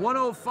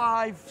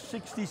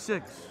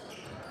 105-66.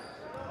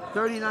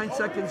 39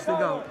 seconds to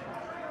go.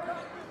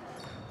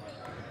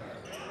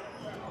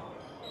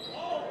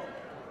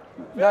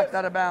 Knocked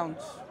out of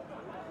bounds.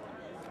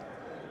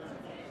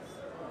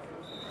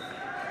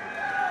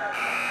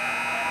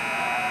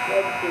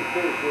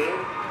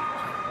 Substitution.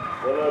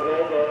 For the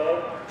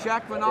Bulldogs.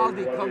 Jack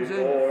Rinaldi comes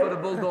in for the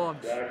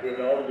Bulldogs. Jack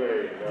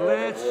Rinaldi.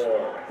 Glitch,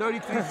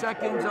 33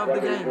 seconds of the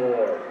game.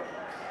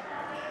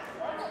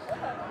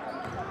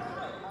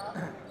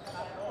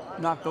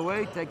 Knocked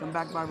away, taken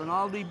back by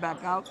Rinaldi,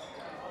 back out.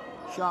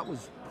 Shot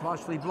was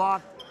partially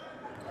blocked.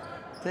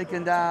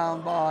 Taken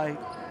down by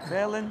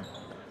Phelan.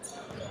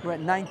 We're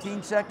at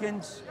 19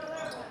 seconds.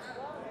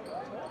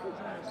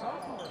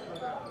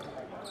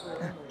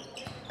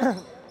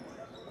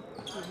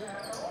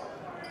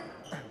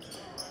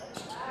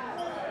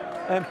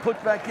 And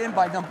put back in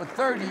by number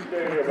 30,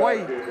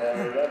 McQuaid.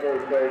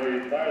 Number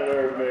 30,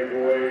 Tyler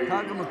McQuaid.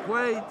 Tyler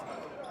McQuaid.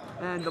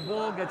 And the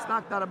ball gets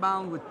knocked out of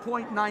bounds with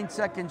 0.9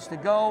 seconds to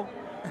go.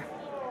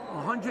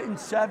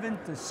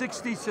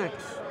 107-66.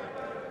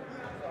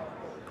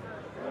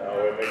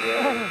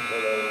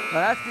 Now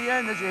that's the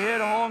end as you hear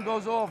the horn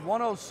goes off.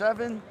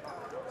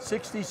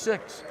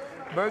 107-66.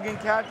 Bergen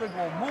Catholic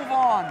will move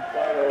on.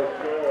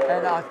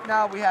 And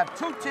now we have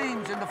two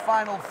teams in the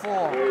Final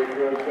Four.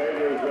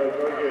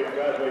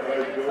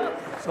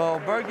 So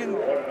Bergen,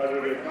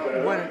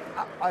 with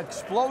an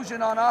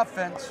explosion on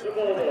offense,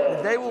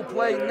 they will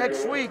play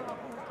next week.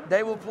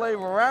 They will play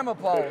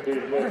Ramapo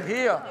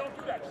here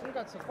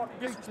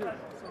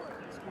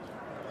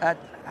at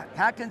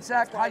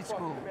Hackensack High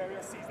School.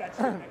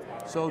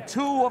 So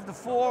 2 of the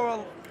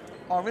 4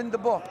 are in the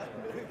book.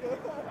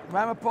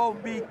 Ramapo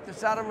beat the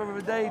Saddle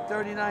River Day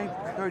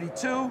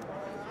 39-32.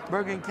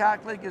 Bergen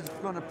Catholic is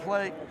going to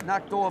play,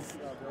 knocked off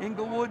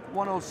Englewood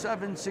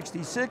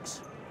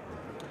 107-66.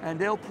 And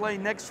they'll play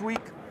next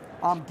week.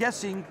 I'm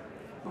guessing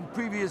from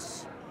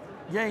previous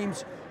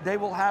games, they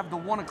will have the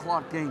 1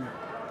 o'clock game.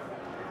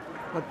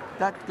 But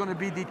that's going to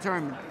be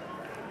determined.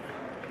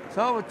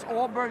 So it's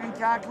all Bergen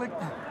Catholic.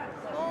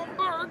 Oh,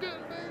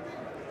 Bergen, baby.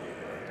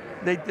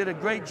 They did a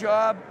great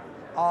job.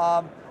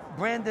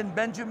 Brandon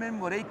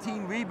Benjamin with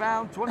 18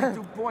 rebounds,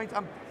 22 points.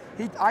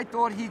 I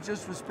thought he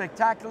just was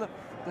spectacular.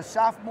 The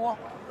sophomore.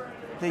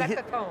 Set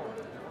the tone.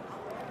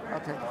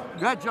 Okay.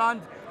 Go ahead,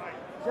 John.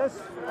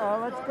 Just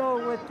let's go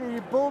with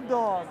the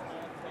Bulldogs.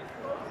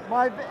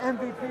 My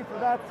MVP for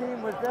that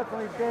team was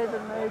definitely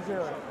David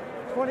Major.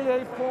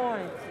 28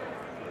 points.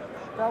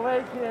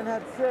 Valakian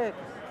had 6.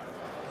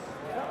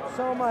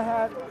 Soma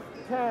had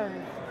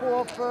 10.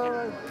 4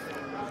 for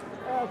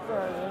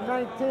Asbury.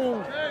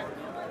 19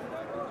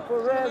 for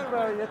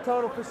Raspberry. A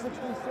total for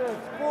 66.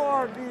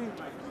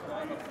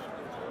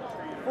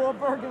 For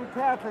Bergen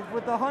Catholic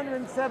with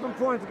 107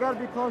 points. Got to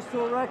be close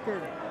to a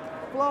record.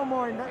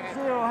 Flowmore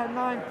 0 had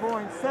 9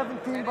 points.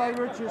 17 by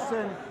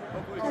Richardson.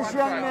 This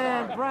young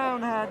man,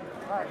 Brown, had,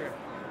 what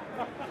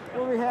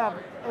do we have?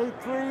 8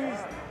 threes,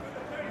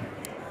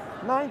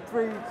 9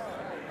 threes.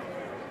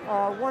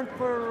 1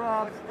 for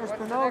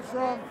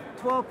Espinosa,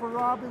 12 for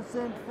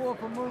Robinson, 4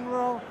 for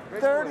Monroe,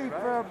 30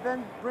 for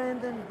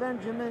Brandon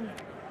Benjamin,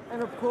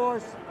 and of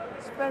course,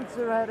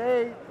 Spencer had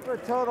 8 for a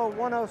total of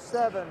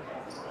 107.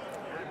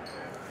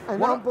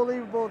 An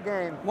unbelievable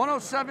game.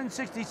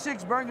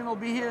 107-66. Bergen will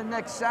be here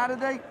next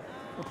Saturday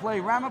to play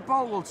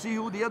Ramapo. We'll see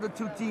who the other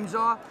 2 teams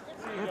are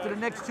after the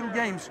next 2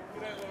 games.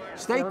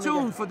 Stay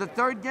tuned for the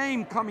 3rd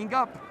game coming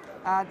up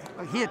at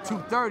here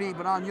 2:30,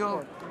 but on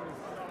your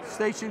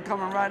station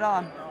coming right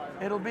on.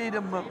 It'll be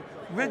the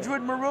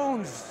Ridgewood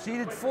Maroons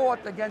seeded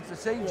 4th against the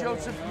St.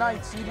 Joseph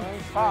Knights seeded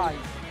 5.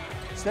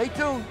 Stay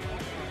tuned.